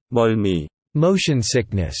sickness. 멀미, Motion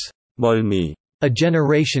sickness. 멀미. A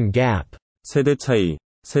generation gap. 세대 차이,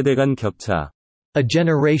 세대 간 격차. A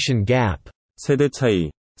generation gap. 세대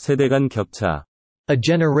차이, 세대 간 격차. A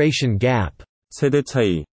generation gap. 세대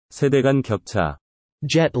차이, 세대 간 격차.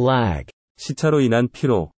 Jet lag. 시차로 인한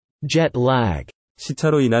피로, Jet lag.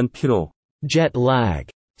 시차로 인한 피로, Jet lag.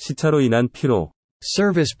 시차로 인한 피로.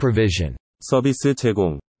 Service provision. 서비스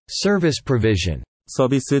제공, Service provision.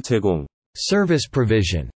 서비스 제공, Service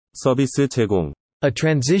provision. 서비스 제공. A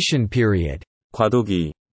transition period.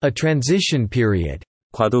 과도기, A transition period.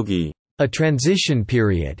 과도기, A transition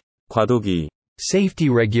period. 과도기. Safety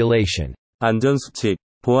regulation. 안전수칙,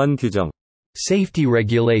 보안 규정. Safety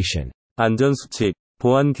regulation. 안전수칙,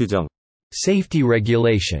 보안 규정. Safety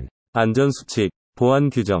regulation. 안전수칙, 보안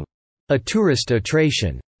규정. A tourist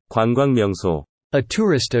attraction. 관광 명소, A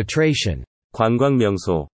tourist attraction. 관광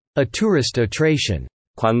명소, A tourist attraction.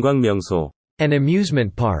 관광 명소. An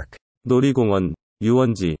amusement park. 놀이공원,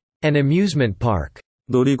 유원지. An amusement park.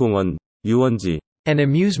 놀이공원, 유원지. An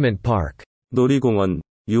amusement park. 놀이공원,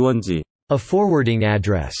 유원지. A forwarding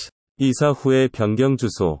address. 이사 후에 변경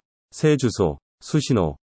주소, 새 주소,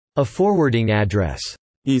 수신호. A forwarding address.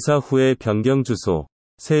 이사 후에 변경 주소,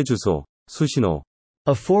 새 주소, 수신호.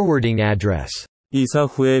 A forwarding address. 이사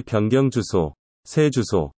후에 변경 주소, 새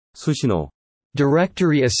주소, 수신호.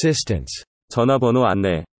 Directory assistance. 전화번호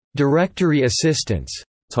안내, Directory assistance.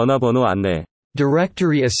 전화번호 안내,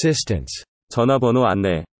 Directory assistance. 전화번호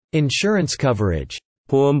안내. Insurance coverage.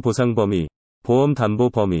 보험 보상 범위, 보험 담보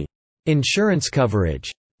범위. Insurance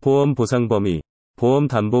coverage. 보험 보상 범위, 보험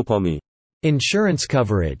담보 범위. Insurance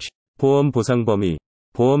coverage. 보험 보상 범위,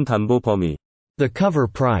 보험 담보 범위. The cover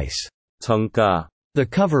price. 정가, The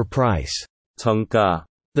cover price. 정가,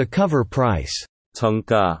 The cover price.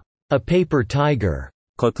 정가. A paper tiger.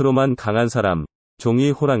 겉으로만 강한 사람,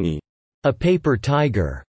 종이 호랑이. A paper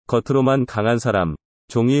tiger. 겉으로만 강한 사람,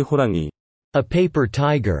 종이 호랑이. A paper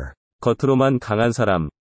tiger. 겉으로만 강한 사람,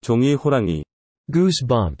 종이 호랑이.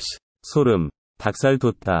 Goosebumps. 소름, 닭살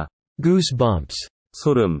돋다. Goosebumps.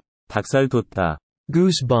 소름, 닭살 돋다.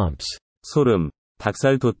 Goosebumps. 소름,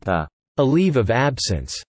 닭살 돋다. A leave of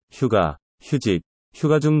absence. 휴가, 휴직,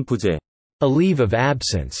 휴가 중 부재. A leave of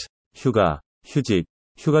absence. 휴가, 휴직,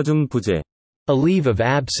 휴가 중 부재. A leave of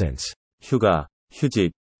absence. 휴가,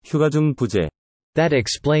 휴직, 휴가 중 부재. That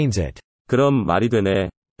explains it. 그럼 말이 되네.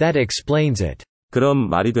 That explains it. 그럼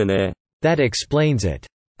말이 되네. That explains it.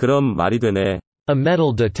 그럼 말이 되네. A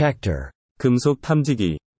metal detector. 금속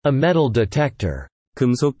탐지기, A metal detector.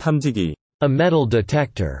 금속 탐지기, A metal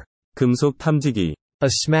detector. 금속 탐지기. A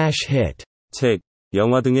smash hit. 책,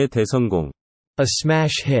 영화 등의 대성공. A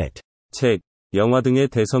smash hit. 책, 영화 등의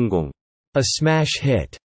대성공. A smash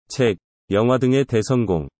hit. 책, 영화 등의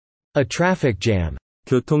대성공. A traffic jam.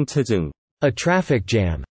 교통체증, A traffic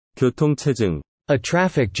jam. 교통체증, A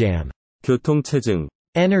traffic jam. 교통체증.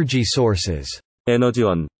 Energy sources.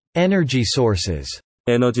 에너지원, Energy sources.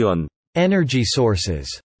 에너지원, Energy sources.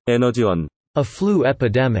 에너지원. A flu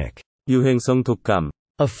epidemic. 유행성 독감,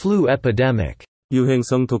 A flu epidemic.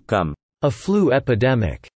 유행성 독감, A flu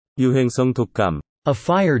epidemic. 유행성 독감. A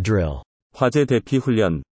fire drill. 화재 대피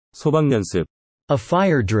훈련, 소방 연습. A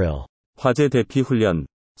fire drill. 화재 대피 훈련,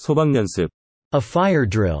 소방 연습. A fire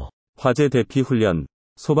drill. 화재 대피 훈련,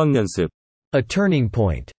 소방 연습. A turning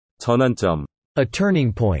point. 전환점, A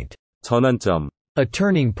turning point. 전환점, A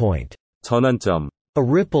turning point. 전환점. A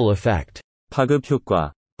ripple effect. 파급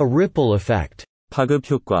효과, A ripple effect. 파급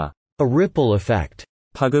효과, A ripple effect.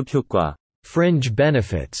 파급 효과. Fringe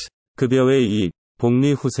benefits. 급여 외 이익,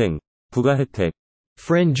 복리 후생, 부가 혜택.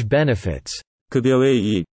 Fringe benefits. 급여 외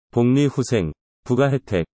이익, 복리 후생, 부가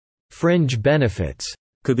혜택. Fringe benefits.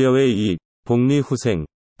 급여 외 이익, 복리 후생,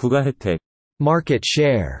 부가 혜택. Market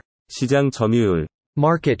share. 시장 점유율.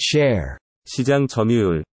 Market share. 시장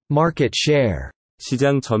점유율. Market share.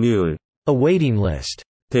 시장 점유율. A waiting list.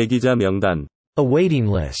 대기자 명단. A waiting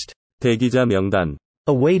list. 대기자 명단.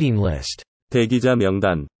 A waiting list. 대기자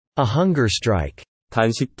명단. A hunger strike.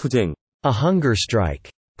 단식 투쟁. A hunger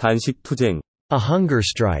strike. 단식 투쟁. A hunger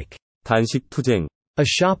strike. 단식 투쟁. A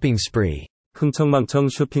shopping spree. 흥청망청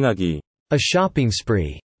쇼핑하기. A shopping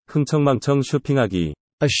spree. 흥청망청 쇼핑하기.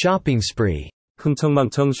 A shopping spree.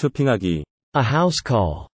 흥청망청 쇼핑하기. A house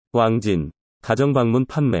call. 왕진. 가정방문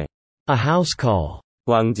판매. A house call.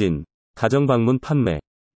 왕진. 가정방문 판매.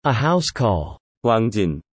 A house call.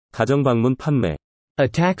 왕진. 가정방문 판매. A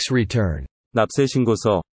tax return.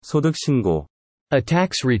 납세신고서, 소득신고. A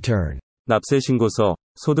tax return. 납세신고서,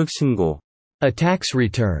 소득신고. A tax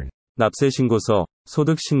return. 납세신고서,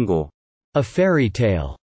 소득신고. A fairy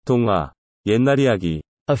tale. 동화. 옛날 이야기.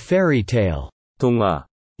 A fairy tale. 동화.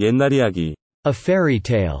 옛날 이야기. A fairy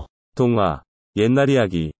tale. 동화. 옛날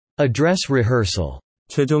이야기. A dress rehearsal.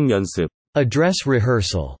 최종 연습. A dress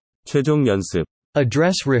rehearsal. 최종 연습. A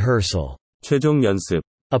dress rehearsal. 최종 연습.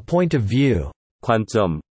 A point of view.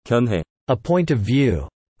 관점, 견해. A point of view.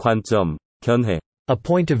 관점, 견해. A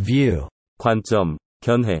point of view. 관점,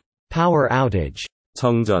 견해. Power outage.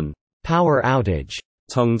 정전, Power outage.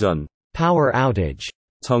 정전, Power outage.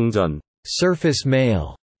 정전. Surface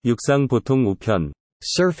mail. 육상 보통 우편.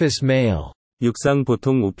 Surface mail. 육상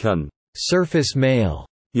보통 우편. Surface mail.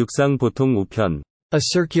 육상 보통 우편. A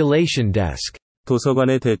circulation desk.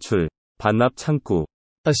 도서관의 대출, 반납 창구.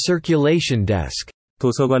 A circulation desk.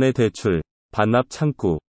 도서관의 대출, 반납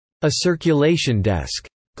창구. A circulation desk.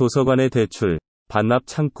 도서관의 대출, 반납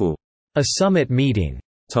창구. A summit meeting.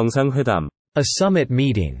 정상회담. A summit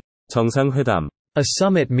meeting. 정상회담. A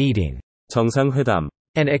summit meeting. 정상회담.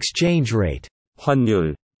 An exchange rate.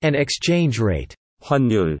 환율. An exchange rate.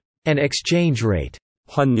 환율. An exchange rate.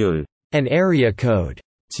 환율. An area code.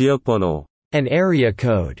 지역번호. An area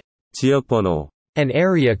code. 지역번호. An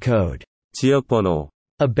area code. 지역번호.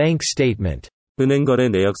 A bank statement. 은행거래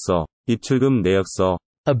내역서, 입출금 내역서.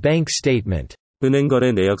 A bank statement.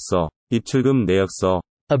 은행거래 내역서, 입출금 내역서.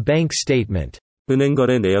 A bank statement.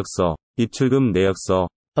 은행거래 내역서, 입출금 내역서.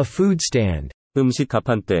 A food stand. 음식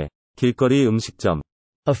가판대, 길거리 음식점.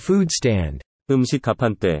 A food stand. 음식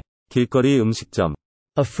가판대, 길거리 음식점.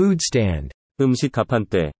 A food stand. 음식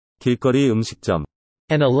가판대, 길거리 음식점.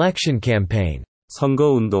 An election campaign.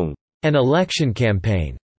 선거운동. An election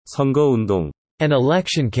campaign. 선거운동. An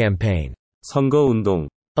election campaign. 선거운동.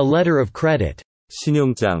 A letter of credit.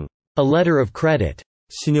 신용장. A letter of credit.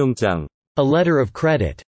 신용장. A letter of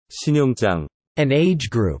credit. 신용장. An age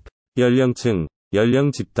group. 연령층,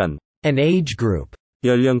 연령 집단. An age group.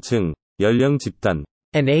 연령층, 연령 집단.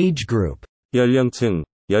 An age group. 연령층,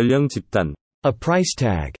 연령 집단. A price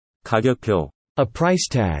tag. 가격표. A price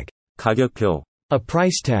tag. 가격표. A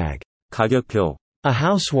price tag. 가격표. A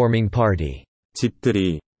housewarming party.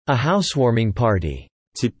 집들이. A housewarming party.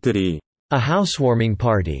 집들이. A housewarming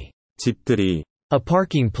party. 집들이. A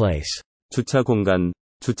parking place. 주차 공간,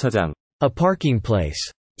 주차장. A parking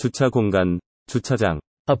place. 주차 공간, 주차장.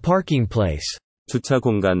 A parking place. 주차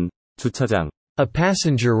공간, 주차장. A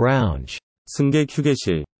passenger lounge. 승객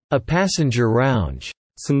휴게실. A passenger lounge.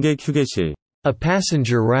 승객 휴게실. A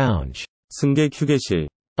passenger lounge. 승객 휴게실.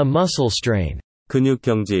 A muscle strain. 근육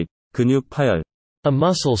경직, 근육 파열. A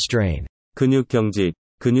muscle strain. 근육 경직,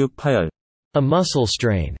 근육 파열. A muscle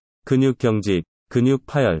strain. 근육 경직, 근육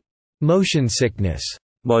파열. Motion sickness.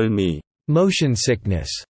 멀미. Motion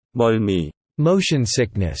sickness. 멀미. Motion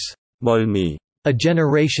sickness. 멀미. A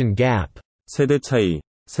generation gap. 세대 차이,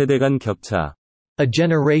 세대 간 격차. A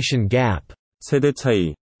generation gap. 세대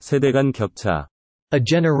차이, 세대 간 격차. A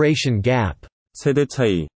generation gap. 세대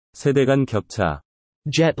차이, 세대 간 격차.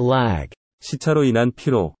 Jet lag. 시차로 인한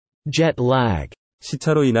피로. Jet lag.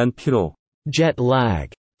 시차로 인한 피로. Jet lag.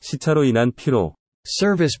 시차로 인한 피로.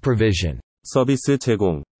 Service provision. 서비스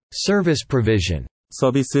제공. Service provision.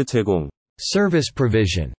 서비스 제공. Service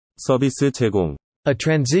provision. 서비스 제공. A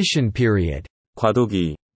transition period.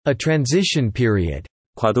 과도기. A transition period.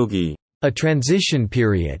 과도기. A transition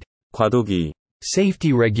period. 과도기.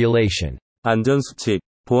 Safety regulation. 안전수칙,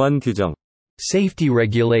 보안 규정. Safety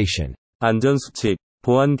regulation. 안전수칙,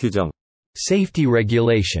 보안 규정. Safety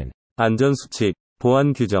regulation. 안전수칙,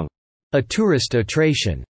 보안 규정. A tourist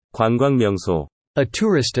attraction. 관광 명소. A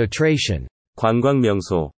tourist attraction. 관광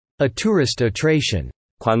명소. A tourist attraction.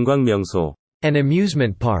 관광 명소. An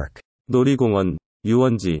amusement park. 놀이공원,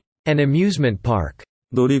 유원지. An amusement park.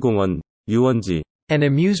 놀이공원, 유원지. An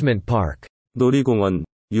amusement park. 놀이공원,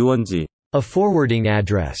 유원지. A forwarding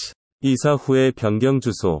address. 이사 후에 변경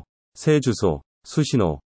주소, 새 주소,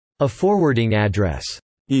 수신호. A forwarding address.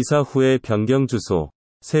 이사 후에 변경 주소,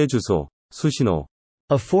 새 주소, 수신호.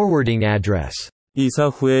 A forwarding address. 이사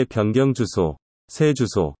후에 변경 주소, 새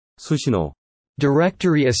주소, 수신호.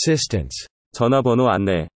 Directory assistance. 전화번호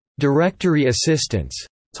안내. Directory assistance.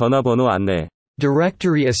 전화번호 안내.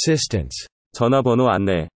 Directory assistance. 전화번호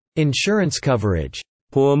안내. Insurance coverage.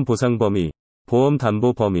 보험 보상 범위. 보험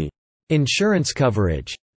담보 범위. Insurance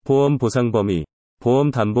coverage. 보험 보상 범위.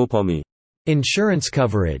 보험 담보 범위. Insurance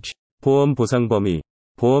coverage. 보험 보상 범위.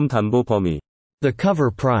 보험 담보 범위. The cover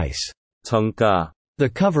price. 정가. The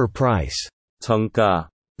cover price. 정가.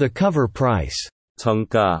 The cover price.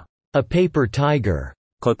 정가. A paper tiger.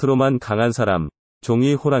 겉으로만 강한 사람,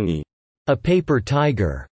 종이 호랑이. A paper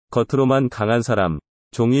tiger. 겉으로만 강한 사람,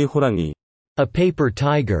 종이 호랑이. A paper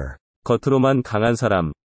tiger. 겉으로만 강한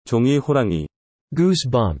사람, 종이 호랑이.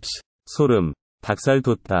 Goosebumps. 소름, 닭살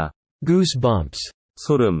돋다. Goosebumps.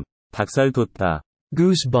 소름, 닭살 돋다.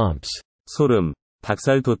 Goosebumps. 소름,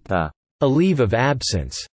 닭살 돋다. A leave of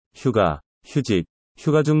absence. 휴가, 휴직,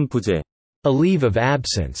 휴가 중 부재. A leave of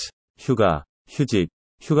absence. 휴가, 휴직,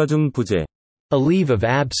 휴가 중 부재. A leave of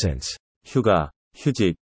absence. 휴가,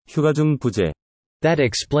 휴직, 휴가 중 부재. That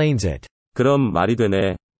explains it. 그럼 말이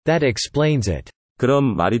되네. That explains it.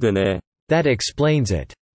 그럼 말이 되네. That explains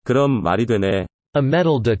it. 그럼 말이 되네. A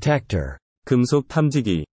metal detector. 금속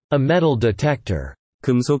탐지기. A metal detector.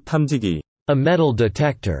 금속 탐지기. A metal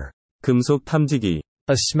detector. 금속 탐지기.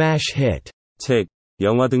 A smash hit. 책,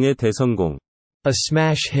 영화 등의 대성공. A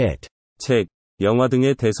smash hit. 책, 영화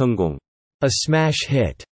등의 대성공. A smash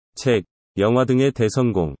hit. 책, 영화 등의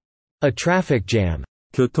대성공. A traffic jam.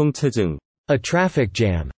 교통체증. A traffic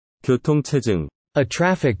jam. 교통체증. A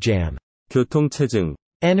traffic jam. 교통체증.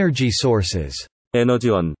 Energy sources.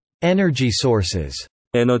 에너지원. Energy sources.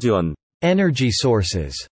 에너지원. Energy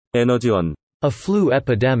sources. 에너지원. A flu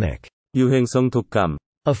epidemic. 유행성 독감.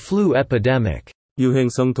 A flu epidemic.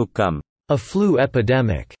 유행성 독감. A flu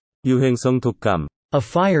epidemic. 유행성 독감. A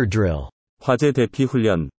fire drill. 화재 대피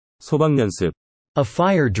훈련. 소방 연습. A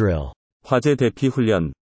fire drill. 화재 대피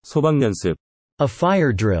훈련. 소방 연습. A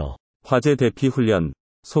fire drill. 화재 대피 훈련.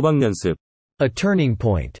 소방 연습. A turning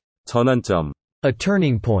point. 전환점. A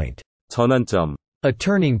turning point. 전환점. A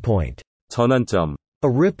turning point. 전환점. A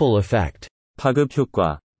ripple effect. 파급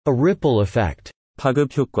효과. A ripple effect.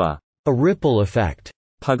 파급 효과. A ripple effect.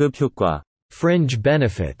 파급 효과. Fringe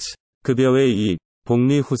benefits. 급여의 이익.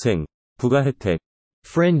 복리 후생. 부가 혜택.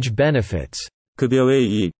 Fringe benefits. 급여의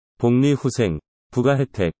이익. 복리 후생. 부가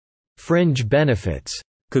혜택. Fringe benefits.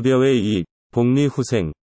 급여의 이익. 복리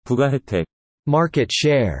후생. 부가 혜택. Market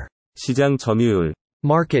share. 시장 점유율.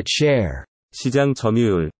 Market share. 시장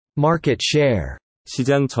점유율. Market share.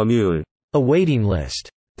 시장 점유율. A waiting list.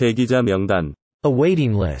 대기자 명단. A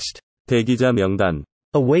waiting list. 대기자 명단.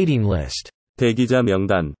 A waiting list. 대기자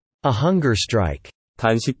명단. A hunger strike.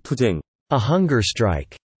 단식 투쟁. A hunger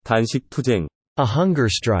strike. 단식 투쟁. A hunger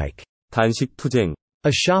strike. 단식 투쟁.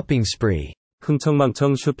 A shopping spree.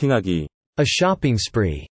 흥청망청 쇼핑하기. A shopping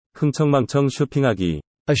spree. 흥청망청 쇼핑하기.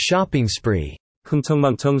 A shopping spree.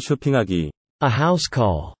 흥청망청 쇼핑하기. A house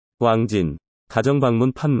call. 왕진.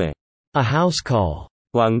 가정방문 판매. A house call.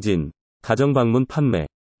 왕진. 가정방문 판매.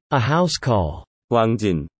 A house call.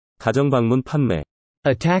 왕진. 가정방문 판매.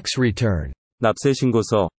 A tax return.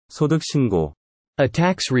 납세신고서, 소득신고. A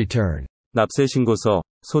tax return. 납세신고서,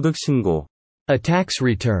 소득신고. A tax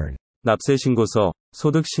return. 납세신고서,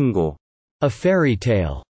 소득신고. A fairy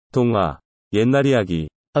tale. 동화. 옛날 이야기.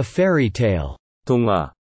 A fairy tale.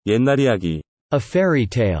 동화. 옛날 이야기. A fairy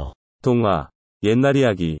tale. 동화. 옛날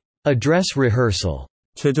이야기. A dress rehearsal.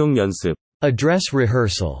 최종 연습. A dress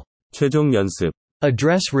rehearsal. 최종 연습. A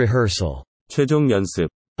dress rehearsal. 최종 연습.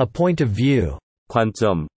 A point of view.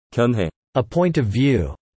 관점, 견해. A point of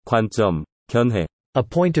view. 관점, 견해. A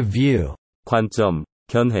point of view. 관점,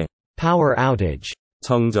 견해. Power outage.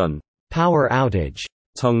 정전, Power outage.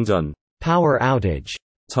 정전, Power outage.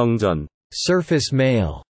 정전. Surface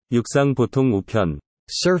mail. 육상 보통 우편.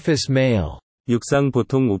 Surface mail. 육상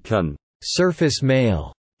보통 우편. Surface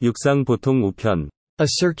mail. 육상 보통 우편. A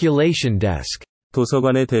circulation desk.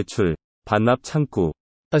 도서관의 대출, 반납 창구.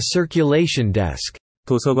 A circulation desk.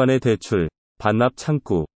 도서관의 대출, 반납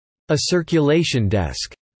창구. A circulation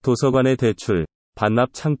desk. 도서관의 대출,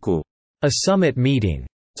 반납 창구. A summit meeting.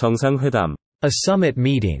 정상회담. A summit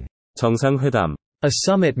meeting. 정상회담. A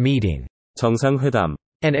summit meeting. 정상회담.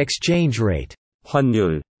 An exchange rate.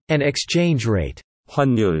 환율. An exchange rate.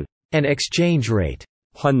 환율. An exchange rate.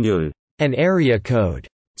 환율, An area code.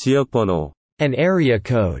 지역번호, An area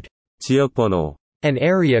code. 지역번호, An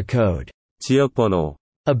area code. 지역번호,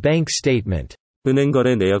 A bank statement.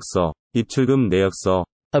 은행거래 내역서, 입출금 내역서,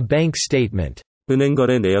 A bank statement.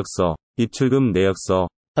 은행거래 내역서, 입출금 내역서,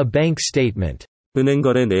 A bank statement.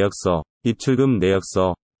 은행거래 내역서, 입출금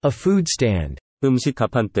내역서, A food stand. 음식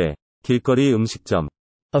가판대, 길거리 음식점,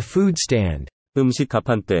 A food stand. 음식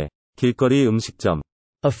가판대, 길거리 음식점,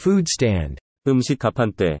 A food stand. 음식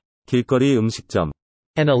가판대, 길거리 음식점,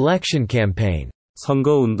 An election campaign.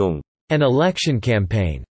 선거운동, An election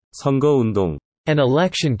campaign. 선거운동, An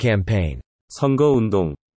election campaign.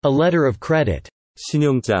 선거운동, A letter of credit.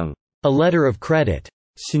 신용장, A letter of credit.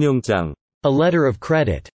 신용장, A letter of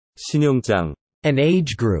credit. 신용장, An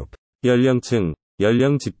age group. 연령층,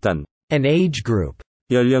 연령 집단, An age group.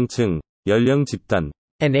 연령층, 연령 집단,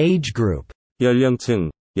 An age group.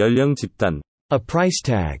 연령층, 연령 집단, A price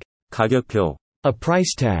tag. 가격표, A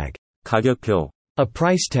price tag. 가격표, A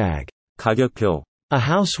price tag. 가격표, A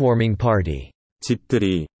housewarming party.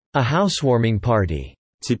 집들이, A housewarming party.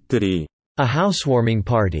 집들이, A housewarming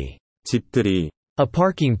party. 집들이, A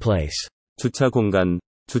parking place. 주차 공간,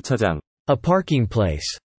 주차장, A parking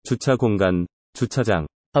place. 주차 공간, 주차장,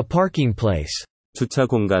 A parking place. 주차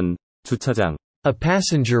공간, 주차장, A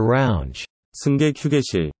passenger lounge. 승객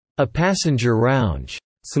휴게실, A passenger lounge.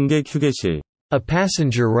 승객 휴게실, A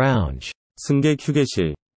passenger lounge. 승객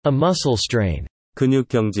휴게실, A muscle strain. 근육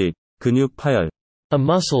경직, 근육 파열, A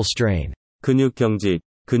muscle strain. 근육 경직,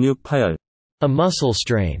 근육 파열, A muscle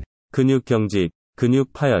strain. 근육 경직,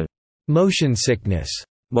 근육 파열, Motion sickness.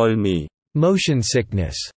 멀미, Motion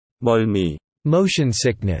sickness. 멀미, Motion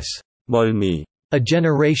sickness. 멀미, A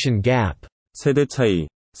generation gap. 세대 차이,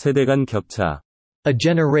 세대 간 격차, A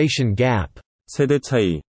generation gap. 세대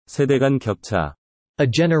차이, 세대 간 격차, A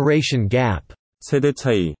generation gap. 세대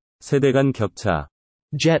차이, 세대 간 격차,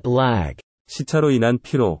 Jet lag. 시차로 인한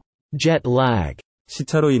피로, Jet lag.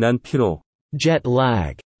 시차로 인한 피로, Jet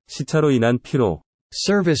lag. 시차로 인한 피로,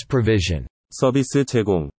 Service provision. 서비스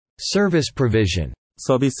제공, Service provision.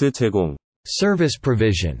 서비스 제공, Service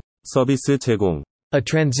provision. 서비스 제공, A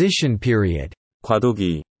transition period.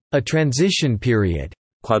 과도기, A transition period.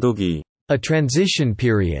 과도기, A transition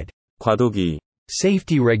period. 과도기,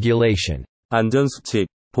 Safety regulation. 안전수칙,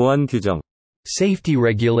 보안 규정, Safety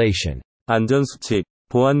regulation. 안전수칙,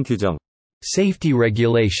 보안 규정, Safety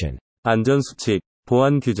regulation. 안전수칙,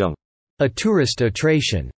 보안 규정, A tourist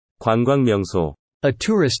attraction. 관광 명소, A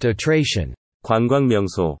tourist attraction. 관광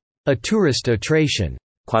명소, A tourist attraction.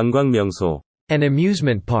 관광 명소, An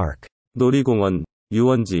amusement park. 놀이공원,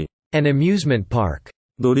 유원지, An amusement park.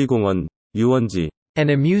 놀이공원, 유원지, An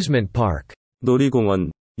amusement park.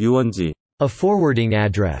 놀이공원, 유원지, A forwarding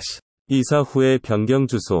address. 이사 후에 변경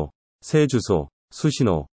주소, 새 주소,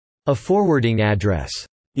 수신호, A forwarding address.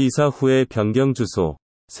 이사 후에 변경 주소,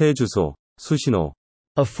 새 주소, 수신호,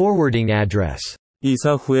 A forwarding address.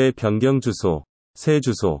 이사 후에 변경 주소, 새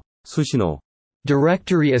주소, 수신호,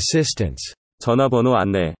 Directory assistance. 전화번호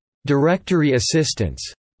안내, Directory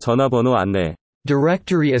assistance. 전화번호 안내,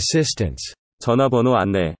 Directory assistance. 전화번호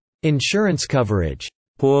안내, Insurance coverage.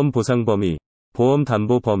 보험 보상 범위, 보험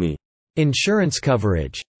담보 범위, Insurance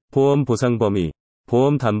coverage. 보험 보상 범위,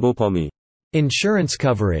 보험 담보 범위, Insurance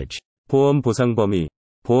coverage. 보험 보상 범위,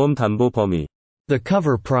 보험 담보 범위, The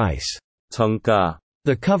cover price. 정가,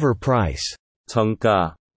 The cover price.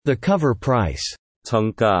 정가, The cover price.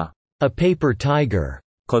 정가, A paper tiger.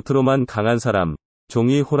 겉으로만 강한 사람,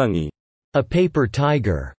 종이 호랑이, A paper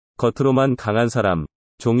tiger. 겉으로만 강한 사람,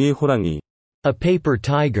 종이 호랑이, A paper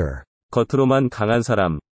tiger. 겉으로만 강한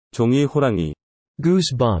사람, 종이 호랑이,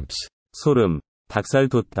 Goosebumps. 소름, 닭살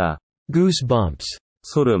돋다, Goosebumps.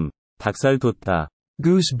 소름, 닭살 돋다,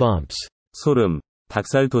 Goosebumps. 소름,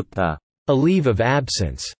 닭살 돋다, A leave of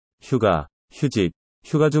absence. 휴가, 휴직,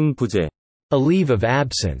 휴가 중 부재, A leave of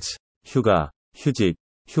absence. 휴가, 휴직,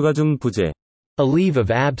 휴가 중 부재, A leave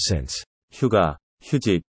of absence. 휴가,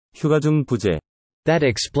 휴직, 휴가 중 부재. That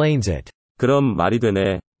explains it. 그럼 말이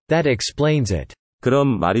되네. That explains it.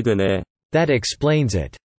 그럼 말이 되네. That explains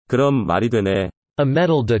it. 그럼 말이 되네. A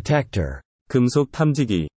metal detector. 금속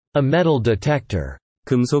탐지기, A metal detector.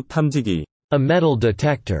 금속 탐지기, A metal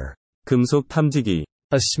detector. 금속 탐지기.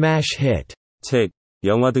 A smash hit. 책,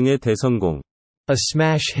 영화 등의 대성공. A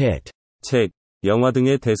smash hit. 책, 영화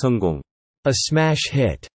등의 대성공. A smash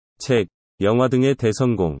hit. 책, 영화 등의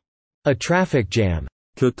대성공. A traffic jam.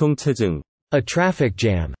 교통체증, A traffic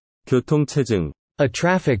jam. 교통체증, A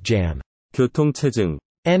traffic jam. 교통체증.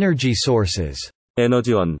 Energy sources.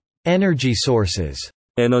 에너지원, Energy sources.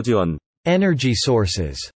 에너지원, Energy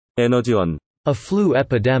sources. 에너지원. A flu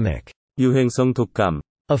epidemic. 유행성 독감,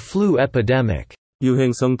 A flu epidemic.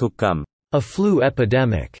 유행성 독감, A flu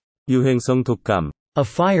epidemic. 유행성 독감, A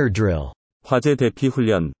fire drill. 화재 대피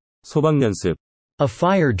훈련, 소방 연습, A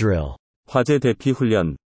fire drill. 화재 대피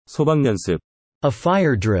훈련, 소방 연습, A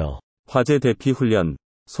fire drill. 화재 대피 훈련,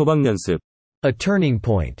 소방 연습, A turning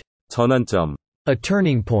point. 전환점, A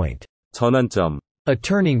turning point. 전환점, A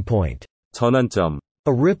turning point. 전환점,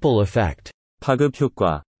 A ripple effect. 파급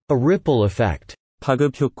효과, A ripple effect.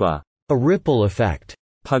 파급 효과, A ripple effect.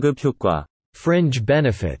 파급 효과, Fringe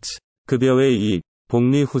benefits. 급여의 이익,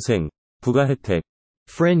 복리 후생, 부가 혜택,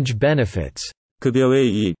 Fringe benefits.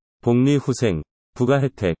 급여의 이익, 복리 후생, 부가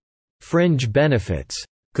혜택, Fringe benefits.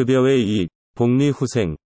 급여의 이익, 복리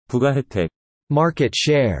후생, 부가 혜택, Market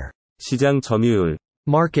share. 시장 점유율,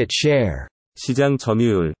 Market share. 시장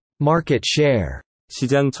점유율, Market share.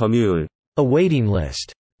 시장 점유율, A waiting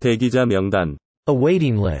list. 대기자 명단, A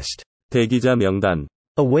waiting list. 대기자 명단,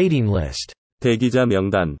 A waiting list. 대기자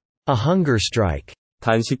명단, A hunger strike.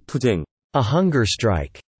 단식 투쟁, A hunger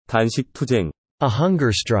strike. 단식 투쟁, A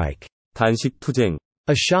hunger strike. 단식 투쟁,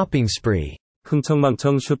 A shopping spree.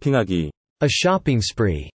 흥청망청 쇼핑하기, A shopping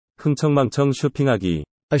spree. 흥청망청 쇼핑하기,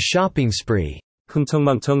 A shopping spree.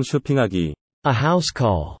 흥청망청 쇼핑하기, A house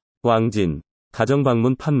call. 왕진,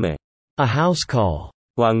 가정방문 판매, A house call.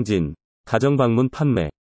 왕진, 가정방문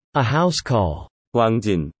판매, A house call.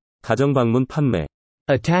 왕진, 가정방문 판매,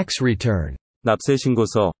 A tax return.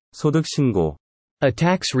 납세신고서, 소득신고, A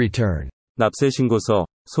tax return. 납세신고서,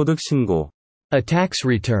 소득신고, A tax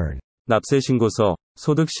return. 납세신고서,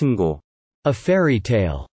 소득신고, A fairy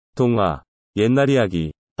tale. 동화, 옛날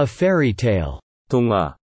이야기, A fairy tale.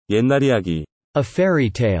 동화, 옛날 이야기, A fairy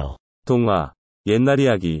tale. 동화, 옛날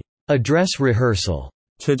이야기, A dress rehearsal.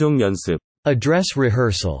 최종 연습, A dress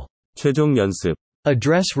rehearsal. 최종 연습, A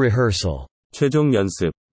dress rehearsal. 최종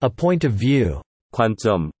연습, A point of view.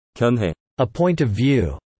 관점, 견해, A point of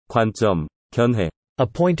view. 관점, 견해, A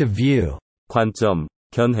point of view. 관점,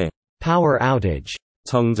 견해, Power outage.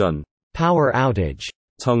 정전, Power outage.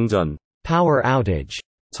 정전, Power outage.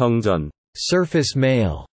 정전, Surface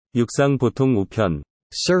mail. 육상 보통 우편,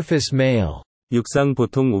 Surface mail. 육상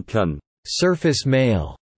보통 우편, Surface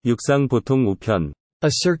mail. 육상 보통 우편, A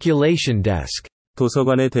circulation desk.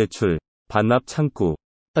 도서관의 대출, 반납 창구,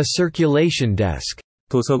 A circulation desk.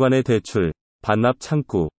 도서관의 대출, 반납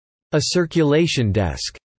창구, A circulation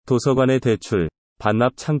desk. 도서관의 대출,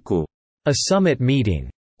 반납 창구, A summit meeting.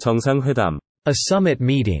 정상회담, A summit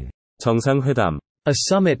meeting. 정상회담, A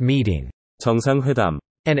summit meeting. 정상회담,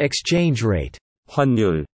 An exchange rate.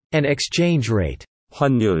 환율, An exchange rate.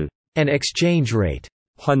 환율, An exchange rate.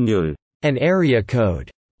 환율, An area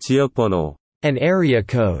code. 지역번호, An area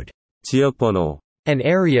code. 지역번호, An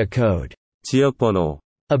area code. 지역번호,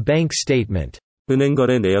 A bank statement.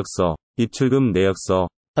 은행거래 내역서, 입출금 내역서,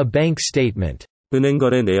 A bank statement.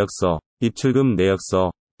 은행거래 내역서, 입출금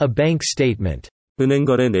내역서, A bank statement.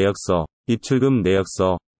 은행거래 내역서, 입출금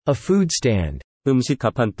내역서, A food stand. 음식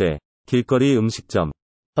가판대, 길거리 음식점,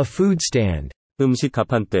 A food stand. 음식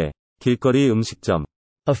가판대, 길거리 음식점,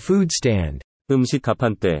 A food stand. 음식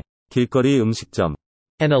가판대, 길거리 음식점,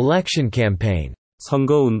 An election campaign.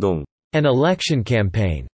 선거운동, An election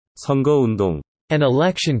campaign. 선거운동, An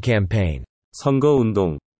election campaign.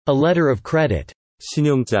 선거운동, A letter of credit.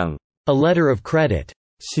 신용장, A letter of credit.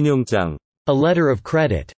 신용장, A letter of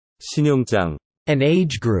credit. 신용장, An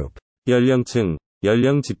age group. 연령층,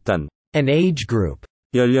 연령 집단, An age group.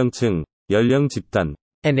 연령층, 연령 집단,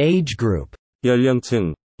 An age group.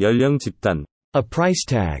 연령층, 연령 집단, A price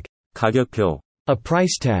tag. 가격표, A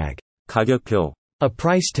price tag. 가격표, A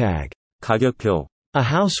price tag. 가격표, A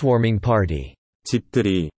housewarming party.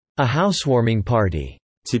 집들이, A housewarming party.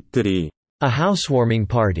 집들이, A housewarming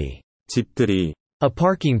party. 집들이, A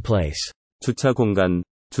parking place. 주차 공간,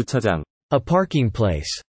 주차장, A parking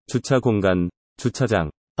place. 주차 공간,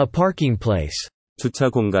 주차장, A parking place. 주차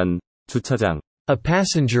공간, 주차장, A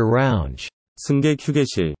passenger lounge. 승객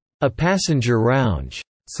휴게실, A passenger lounge.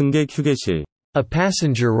 승객 휴게실, A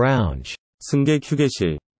passenger lounge. 승객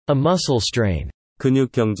휴게실, A muscle strain.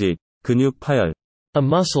 근육 경직, 근육 파열, A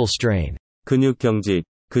muscle strain. 근육 경직,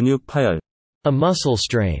 근육 파열, A muscle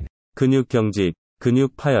strain. 근육 경직,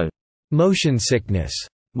 근육 파열, Motion sickness.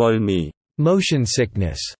 멀미, Motion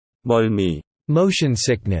sickness. 멀미, Motion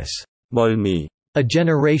sickness. 멀미, A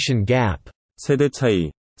generation gap. 세대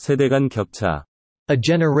차이, 세대 간 격차, A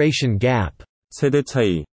generation gap. 세대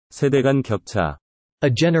차이, 세대 간 격차, A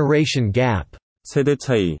generation gap. 세대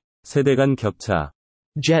차이, 세대 간 격차,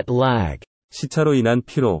 Jet lag. 시차로 인한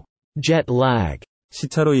피로, Jet lag.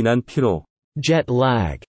 시차로 인한 피로, Jet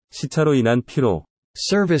lag. 시차로 인한 피로,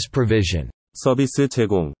 Service provision. 서비스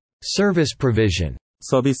제공, Service provision.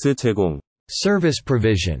 서비스 제공, Service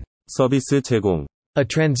provision. 서비스 제공, A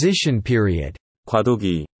transition period.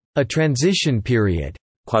 과도기, A transition period.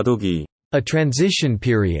 과도기, A transition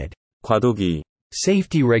period. 과도기.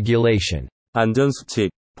 Safety regulation.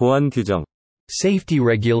 안전수칙, 보안 규정. Safety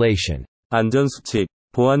regulation. 안전수칙,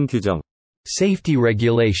 보안 규정. Safety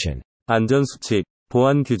regulation. 안전수칙,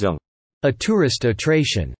 보안 규정. A tourist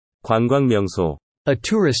attraction. 관광 명소, A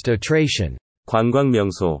tourist attraction. 관광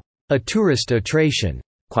명소, A tourist attraction.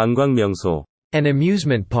 관광 명소. An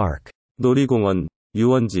amusement park. 놀이공원,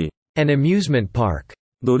 유원지. An amusement park.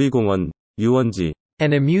 놀이공원, 유원지.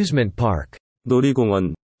 An amusement park.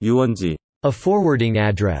 놀이공원, 유원지. A forwarding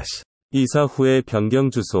address. 이사 후에 변경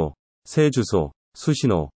주소, 새 주소,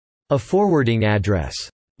 수신호. A forwarding address.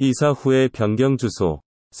 이사 후에 변경 주소,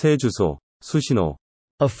 새 주소, 수신호.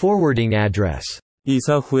 A forwarding address.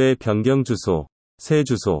 이사 후에 변경 주소, 새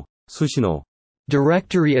주소, 수신호.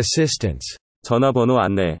 Directory assistance. 전화번호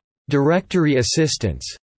안내, Directory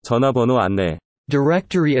assistance. 전화번호 안내,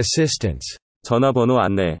 Directory assistance. 전화번호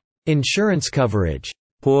안내. Insurance coverage.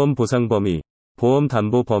 보험 보상 범위, 보험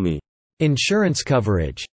담보 범위. Insurance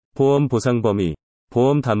coverage. 보험 보상 범위,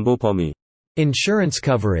 보험 담보 범위. Insurance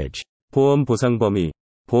coverage. 보험 보상 범위,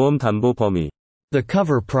 보험 담보 범위. The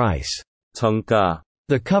cover price. 정가,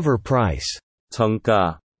 The cover price.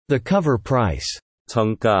 정가, The cover price.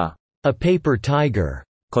 정가. A paper tiger.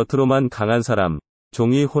 겉으로만 강한 사람,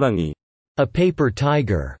 종이 호랑이. A paper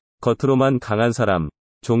tiger. 겉으로만 강한 사람,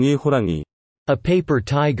 종이 호랑이. A paper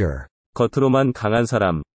tiger. 겉으로만 강한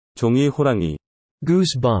사람, 종이 호랑이.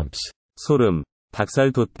 Goosebumps. 소름,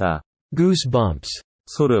 닭살 돋다. Goosebumps.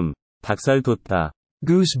 소름, 닭살 돋다.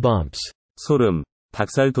 Goosebumps. 소름,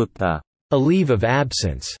 닭살 돋다. A leave of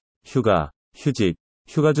absence. 휴가, 휴직,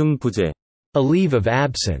 휴가 중 부재. A leave of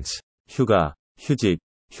absence. 휴가, 휴직,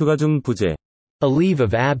 휴가 중 부재. A leave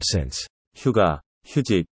of absence. 휴가,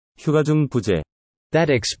 휴직, 휴가 중 부재.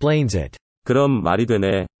 That explains it. 그럼 말이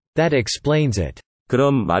되네. That explains it.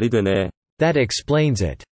 그럼 말이 되네. That explains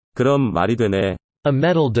it. 그럼 말이 되네. A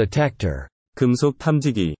metal detector. 금속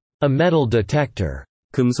탐지기, A metal detector.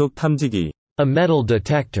 금속 탐지기, A metal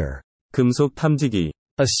detector. 금속 탐지기.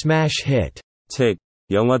 A smash hit. 책,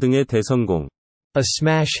 영화 등의 대성공. A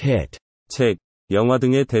smash hit. 책, 영화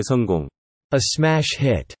등의 대성공. A smash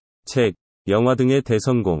hit. 책, 영화 등의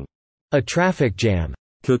대성공. A traffic jam.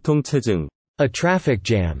 교통체증, A traffic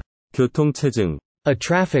jam. 교통체증, A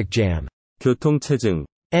traffic jam. 교통체증.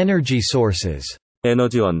 Energy sources.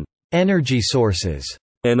 에너지원, Energy sources.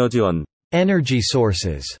 에너지원, Energy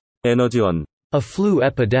sources. 에너지원. A flu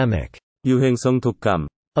epidemic. 유행성 독감,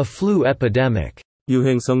 A flu epidemic.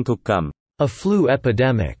 유행성 독감, A flu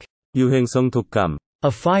epidemic. 유행성 독감. A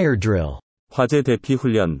fire drill. 화재 대피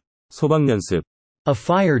훈련, 소방 연습. A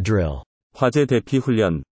fire drill. 화재 대피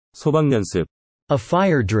훈련, 소방 연습. A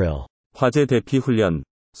fire drill. 화재 대피 훈련,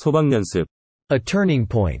 소방 연습. A turning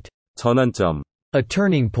point. 전환점, A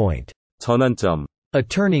turning point. 전환점, A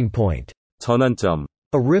turning point. 전환점.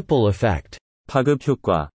 A ripple effect. 파급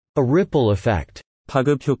효과, A ripple effect.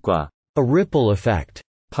 파급 효과, A ripple effect.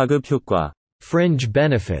 파급 효과. Fringe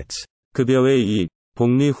benefits. 급여의 이익,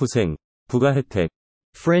 복리 후생, 부가 혜택.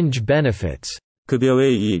 Fringe benefits.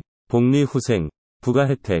 급여의 이익, 복리 후생, 부가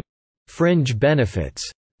혜택. Fringe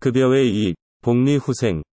benefits. 급여의 이익, 복리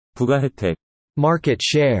후생, 부가 혜택. Market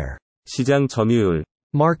share. 시장 점유율,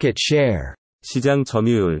 Market share. 시장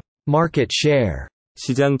점유율, Market share.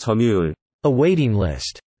 시장 점유율. A waiting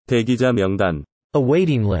list. 대기자 명단, A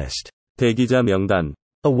waiting list. 대기자 명단,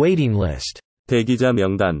 A waiting list. 대기자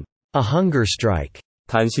명단. A hunger strike.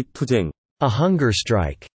 단식 투쟁, A hunger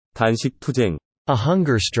strike. 단식 투쟁, A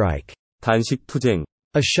hunger strike. 단식 투쟁.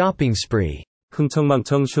 A shopping spree.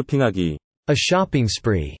 흥청망청 쇼핑하기, A shopping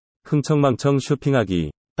spree. 흥청망청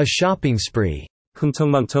쇼핑하기, A shopping spree.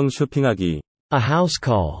 흥청망청 쇼핑하기. A house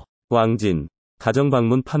call. 왕진,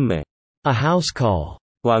 가정방문 판매. A house call.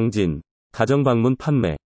 왕진, 가정방문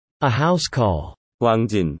판매. A house call.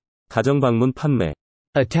 왕진, 가정방문 판매.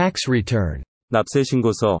 A tax return.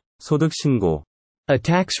 납세신고서, 소득신고. A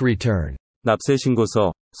tax return.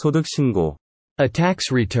 납세신고서, 소득신고. A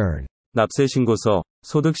tax return. 납세신고서,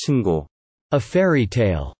 소득신고. A fairy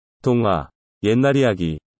tale. 동화, 옛날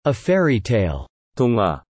이야기. A fairy tale.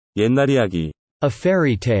 동화, 옛날 이야기. A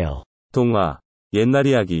fairy tale. 동화, 옛날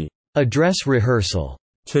이야기. A dress rehearsal.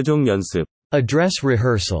 최종 연습, A dress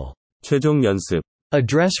rehearsal. 최종 연습, A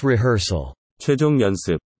dress rehearsal. 최종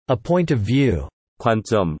연습. A point of view.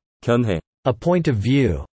 관점, 견해. A point of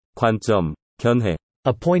view. 관점, 견해.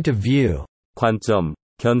 A point of view. 관점,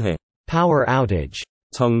 견해. Power outage.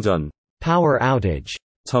 정전, Power outage.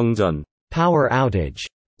 정전, Power outage.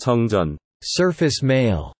 정전. Surface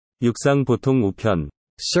mail. 육상 보통 우편,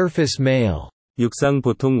 Surface mail. 육상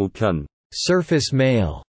보통 우편. Surface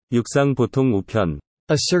mail. 육상 보통 우편.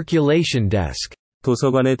 A circulation desk.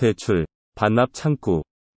 도서관의 대출, 반납 창구.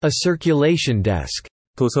 A circulation desk.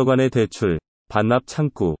 도서관의 대출, 반납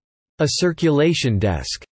창구. A circulation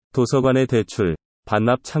desk. 도서관의 대출,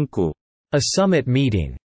 반납 창구. A summit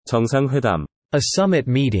meeting. 정상회담. A summit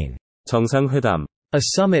meeting. 정상회담. A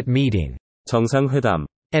summit meeting. 정상회담.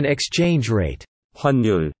 An exchange rate.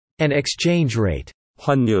 환율. An exchange rate.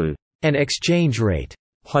 환율. An exchange rate.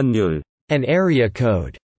 환율. An area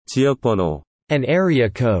code. 지역번호. An area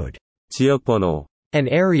code. 지역번호. An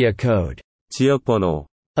area code. 지역번호.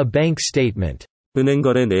 A bank statement.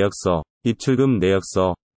 은행거래 내역서, 입출금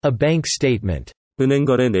내역서. A bank statement.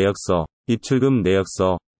 은행거래 내역서, 입출금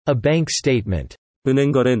내역서. A bank statement.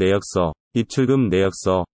 은행거래 내역서, 입출금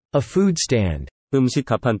내역서. A food stand. 음식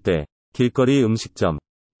가판대, 길거리 음식점.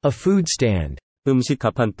 A food stand. 음식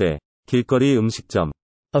가판대, 길거리 음식점.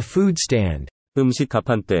 A food stand. 음식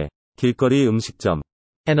가판대, 길거리 음식점.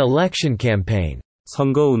 An election campaign.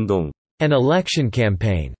 선거운동. An election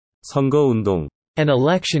campaign. 선거운동. An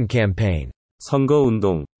election campaign.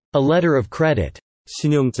 선거운동. A letter of credit.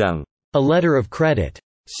 신용장. A letter of credit.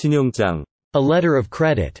 신용장. A letter of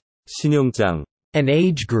credit. 신용장. An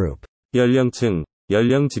age group. 연령층,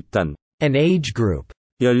 연령 집단. An age group.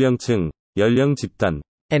 연령층, 연령 집단.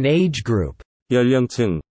 An age group.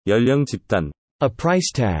 연령층, 연령 집단. A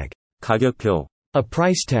price tag. 가격표. A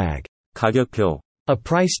price tag. 가격표. A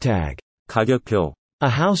price tag. 가격표. A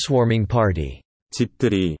housewarming party.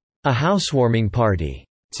 집들이. A housewarming party.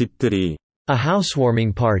 집들이. A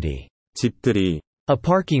housewarming party. 집들이. A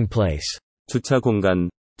parking place. 주차 공간,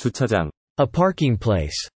 주차장. A parking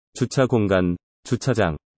place. 주차 공간,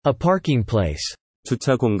 주차장. A parking place.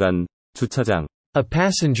 주차 공간, 주차장. A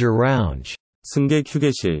passenger lounge. 승객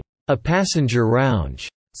휴게실. A passenger lounge.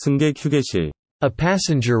 승객 휴게실. A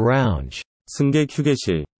passenger lounge. 승객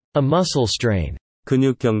휴게실. A muscle strain.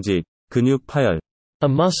 근육 경직, 근육 파열. A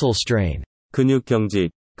muscle strain. 근육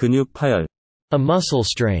경직, 근육 파열. A muscle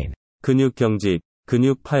strain. 근육 경직,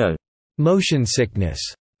 근육 파열. Motion sickness.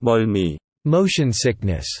 멀미. Motion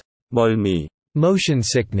sickness. 멀미. Motion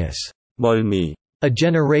sickness. 멀미. A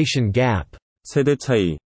generation gap. 세대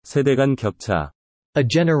차이, 세대 간 격차. A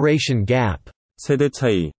generation gap. 세대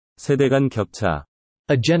차이, 세대 간 격차.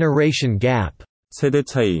 A generation gap. 세대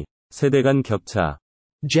차이, 세대 간 격차.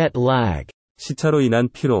 Jet lag. 시차로 인한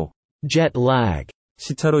피로. Jet lag.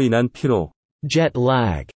 시차로 인한 피로. Jet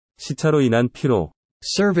lag. 시차로 인한 피로.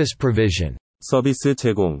 Service provision. 서비스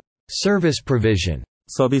제공. Service provision.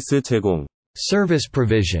 서비스 제공. Service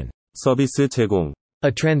provision. 서비스 제공.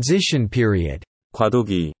 A transition period.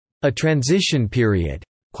 과도기. A transition period.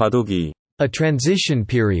 과도기. A transition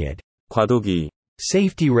period. 과도기.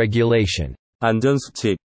 Safety regulation.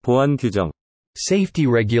 안전수칙, 보안 규정. Safety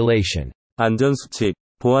regulation. 안전수칙,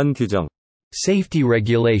 보안 규정. Safety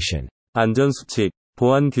regulation. 안전수칙,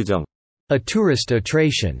 보안 규정. A tourist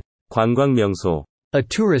attraction. 관광 명소. A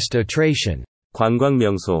tourist attraction. 관광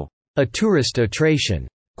명소. A tourist attraction.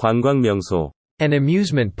 관광 명소. An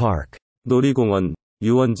amusement park. 놀이공원,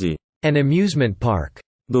 유원지. An amusement park.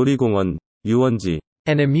 놀이공원, 유원지.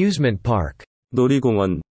 An amusement park.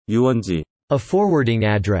 놀이공원, 유원지. A forwarding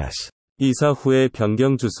address. 이사 후에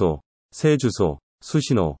변경 주소, 새 주소,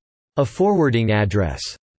 수신호. A forwarding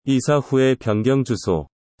address. 이사 후에 변경 주소,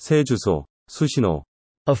 새 주소, 수신호.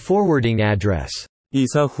 A forwarding address.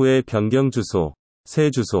 이사 후에 변경 주소, 새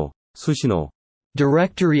주소, 수신호.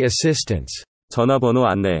 Directory assistance. 전화번호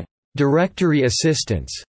안내. Directory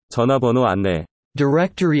assistance. 전화번호 안내.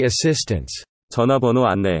 Directory assistance. 전화번호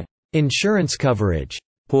안내. Insurance coverage.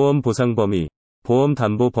 보험 보상 범위. 보험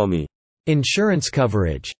담보 범위. Insurance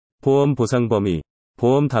coverage. 보험 보상 범위.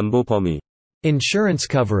 보험 담보 범위. Insurance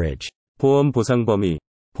coverage. 보험 보상 범위.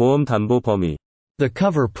 보험 담보 범위. The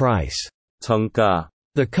cover price. 정가.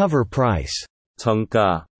 The cover price.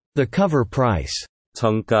 정가. The cover price.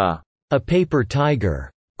 정가. A paper tiger.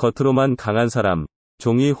 겉으로만 강한 사람.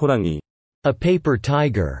 종이 호랑이. A paper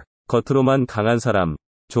tiger. 겉으로만 강한 사람.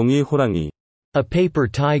 종이 호랑이. A paper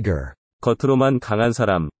tiger. 겉으로만 강한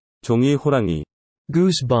사람. 종이 호랑이.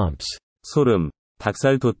 Goosebumps. 소름.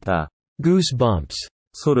 닭살 돋다. Goosebumps.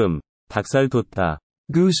 소름. 닭살 돋다.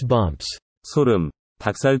 Goosebumps. 소름.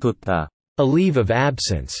 닭살 돋다. A leave of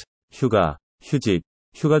absence. 휴가. 휴직.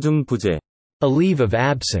 휴가 중 부재. A leave of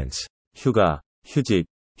absence. 휴가. 휴직.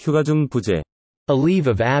 휴가 중 부재. A leave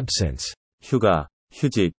of absence. 휴가.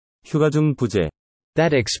 휴직. 휴가 중 부재.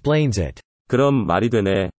 That explains it. 그럼 말이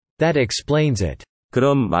되네. That explains it.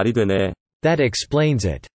 그럼 말이 되네. That explains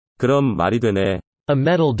it. 그럼 말이 되네. A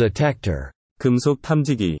metal detector. 금속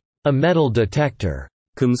탐지기. A metal detector.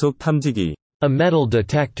 금속 탐지기. A metal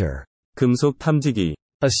detector. 금속 탐지기.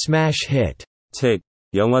 A smash hit. 책,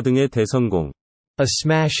 영화 등의 대성공. A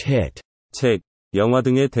smash hit. 책, 영화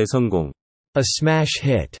등의 대성공. A smash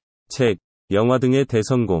hit. 책, 영화 등의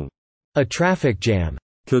대성공. A traffic jam.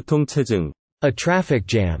 교통체증. A traffic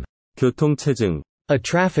jam. 교통체증. A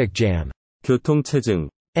traffic jam. 교통체증.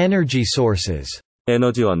 Energy sources.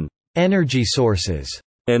 에너지원. Energy sources.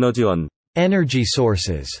 에너지원. Energy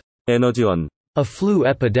sources. 에너지원. A flu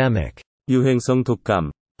epidemic. 유행성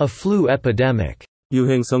독감. A flu epidemic.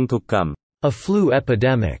 유행성 독감. A flu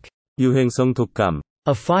epidemic. 유행성 독감.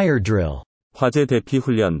 A fire drill. 화재 대피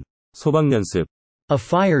훈련. 소방 연습. A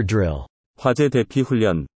fire drill. 화재 대피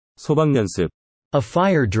훈련. 소방 연습. A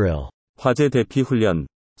fire drill. 화재 대피 훈련.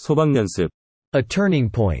 소방 연습. A turning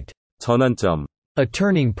point. 전환점. A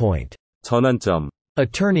turning point. 전환점. A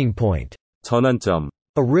turning point. 전환점.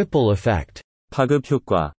 A ripple effect. 파급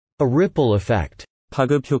효과. A ripple effect.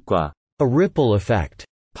 파급 효과. A ripple effect.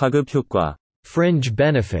 파급 효과. Fringe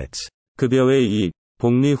benefits. 급여의 이익.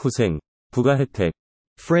 복리 후생. 부가 혜택.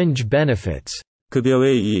 Fringe benefits.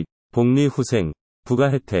 급여의 이익. 복리 후생.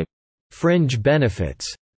 부가 혜택. Fringe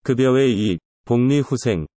benefits. 급여의 이익. 복리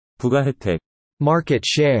후생. 부가 혜택. Market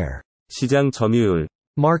share. 시장 점유율.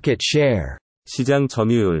 Market share. 시장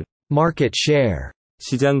점유율. Market share.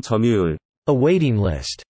 시장 점유율. A waiting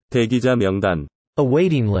list. 대기자 명단. A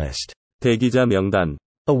waiting list. 대기자 명단.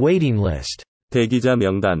 A waiting list. 대기자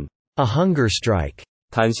명단. A hunger strike.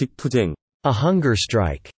 단식 투쟁. A hunger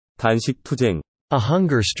strike. 단식 투쟁. A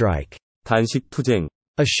hunger strike. 단식 투쟁.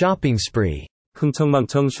 A shopping spree.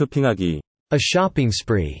 흥청망청 쇼핑하기. A shopping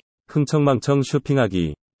spree. 흥청망청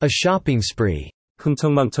쇼핑하기. A shopping spree.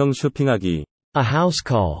 흥청망청 쇼핑하기. A house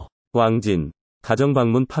call. 왕진.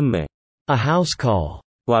 가정방문 판매. A house call.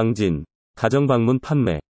 왕진. 가정방문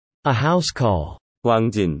판매. A house call.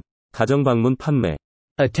 왕진. 가정방문 판매.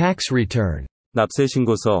 A tax return.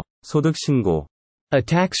 납세신고서. 소득신고. A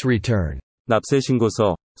tax return.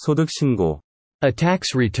 납세신고서. 소득신고. A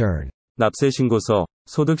tax return. 납세신고서.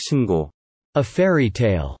 소득신고. A fairy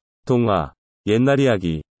tale. 동화. 옛날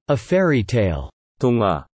이야기. A fairy tale.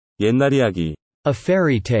 동화. 옛날 이야기. A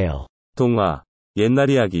fairy tale. 동화. 옛날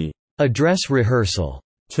이야기. A dress rehearsal.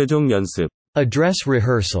 최종 연습. A dress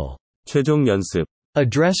rehearsal. 최종 연습. A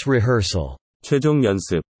dress rehearsal. 최종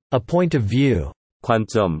연습. A point of view.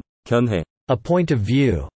 관점. 견해. A point of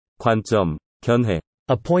view. 관점. 견해.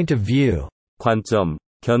 A point of view. 관점.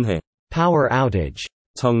 견해. Power outage.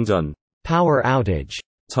 정전. Power outage.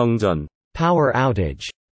 정전. Power outage.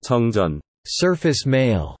 정전. Surface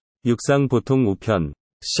mail. 육상 보통 우편.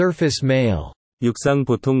 Surface mail. 육상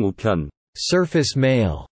보통 우편. Surface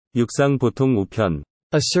mail. 육상 보통 우편.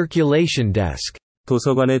 A circulation desk.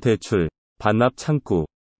 도서관의 대출. 반납 창구.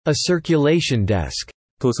 A circulation desk.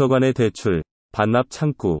 도서관의 대출. 반납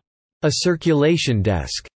창구. A circulation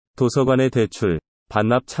desk. 도서관의 대출.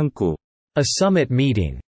 반납 창구. A summit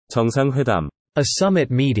meeting. 정상회담. A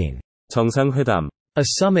summit meeting. 정상회담. A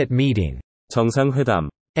summit meeting. 정상회담.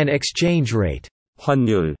 An exchange rate.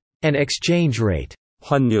 환율. An exchange rate.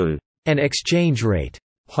 환율. An exchange rate.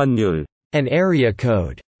 환율. An area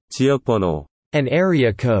code. 지역번호. An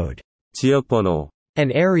area code. 지역번호.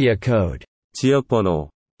 An area code. 지역번호.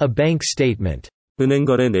 A bank statement.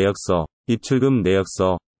 은행거래 내역서. 입출금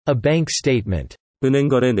내역서. A bank statement.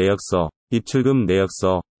 은행거래 내역서. 입출금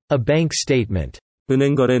내역서. A bank statement.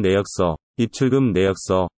 은행거래 내역서. 입출금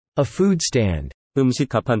내역서. A food stand. 음식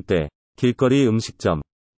가판대. 길거리 음식점.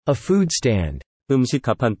 A food stand. 음식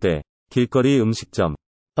가판대. 길거리 음식점.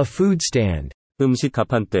 A food stand. 음식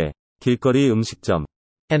가판대. 길거리 음식점.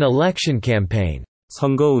 An election campaign.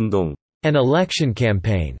 선거운동. An election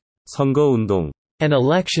campaign. 선거운동. An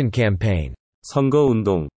election campaign.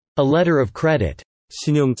 선거운동. A letter of credit.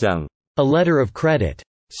 신용장. A letter of credit.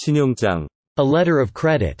 신용장. A letter of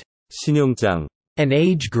credit. 신용장. An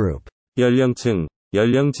age group. 연령층.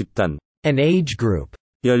 연령 집단. An age group.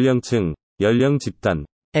 연령층. 연령 집단.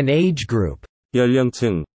 An age group.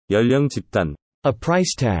 연령층. 연령 집단. A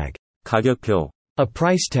price tag. 가격표. A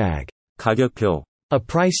price tag. 가격표. A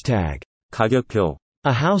price tag. 가격표.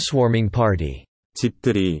 A housewarming party.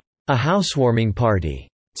 집들이. A housewarming party.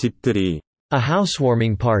 집들이. A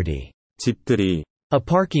housewarming party. 집들이. A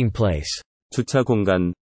parking place. 주차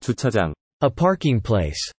공간. 주차장. A parking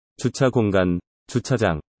place. 주차 공간.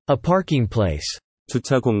 주차장. A parking place.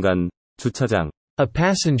 주차 공간. 주차장. A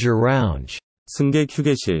passenger lounge. 승객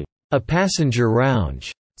휴게실. A passenger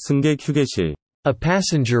lounge. 승객 휴게실. A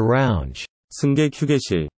passenger lounge. 승객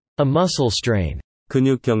휴게실. A muscle strain.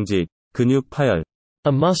 근육 경직. 근육 파열.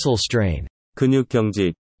 A muscle strain. 근육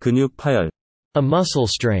경직. 근육 파열. A muscle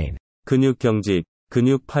strain. 근육 경직.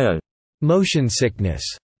 근육 파열. Motion sickness.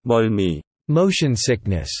 멀미. Motion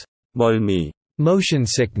sickness. 멀미. Motion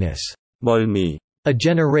sickness. 멀미, A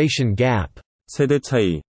generation gap. 세대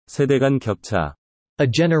차이, 세대 간 격차, A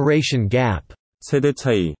generation gap. 세대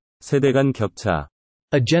차이, 세대 간 격차,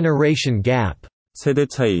 A generation gap. 세대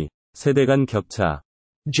차이, 세대 간 격차,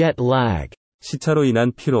 Jet lag. 시차로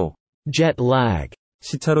인한 피로, Jet lag.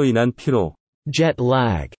 시차로 인한 피로, Jet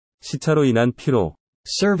lag. 시차로 인한 피로,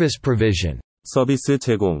 Service provision. 서비스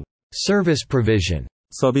제공, Service provision.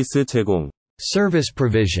 서비스 제공, Service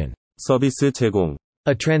provision. 서비스 제공,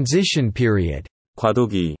 A transition period.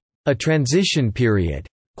 과도기, A transition period.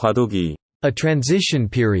 과도기, A transition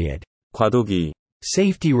period. 과도기,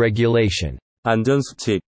 Safety regulation.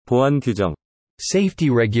 안전수칙, 보안 규정, Safety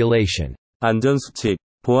regulation. 안전수칙,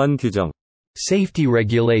 보안 규정, Safety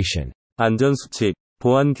regulation. 안전수칙,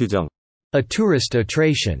 보안 규정, A tourist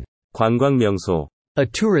attraction. 관광 명소, A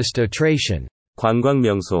tourist attraction. 관광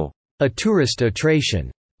명소, A tourist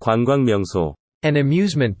attraction. 관광 명소, An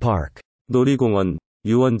amusement park. 놀이공원,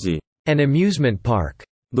 유원지, An amusement park.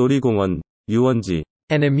 놀이공원, 유원지,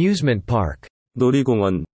 An amusement park.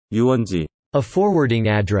 놀이공원, 유원지, A forwarding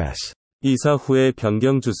address. 이사 후에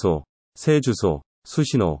변경 주소, 새 주소,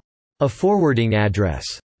 수신호, A forwarding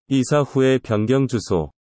address. 이사 후에 변경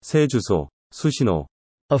주소, 새 주소, 수신호,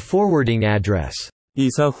 A forwarding address.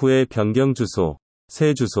 이사 후에 변경 주소,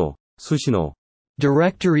 새 주소, 수신호,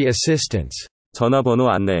 Directory assistance. 전화번호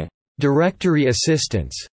안내, Directory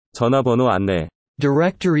assistance. 전화번호 안내,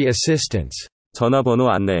 Directory assistance. 전화번호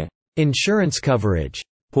안내, Insurance coverage.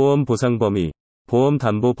 보험 보상 범위, 보험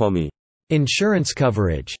담보 범위, Insurance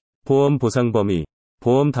coverage. 보험 보상 범위,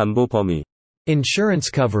 보험 담보 범위, Insurance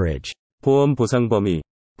coverage. 보험 보상 범위,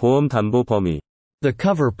 보험 담보 범위, The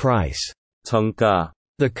cover price. 정가,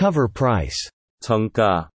 The cover price.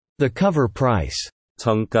 정가, The cover price.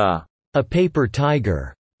 정가, A paper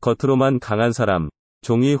tiger. 겉으로만 강한 사람,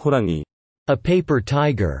 종이 호랑이, A paper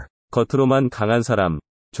tiger. 겉으로만 강한 사람,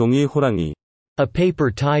 종이 호랑이, A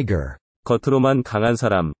paper tiger. 겉으로만 강한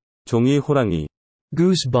사람, 종이 호랑이,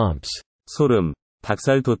 Goosebumps. 소름,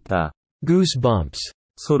 닭살 돋다, Goosebumps.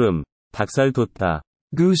 소름, 닭살 돋다,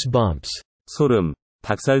 Goosebumps. 소름,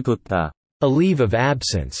 닭살 돋다, A leave of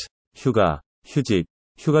absence. 휴가, 휴직,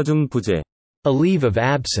 휴가 중 부재, A leave of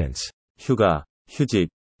absence. 휴가, 휴직,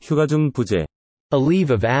 휴가 중 부재, A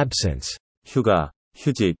leave of absence. 휴가,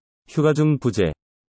 휴직, 휴가 중 부재,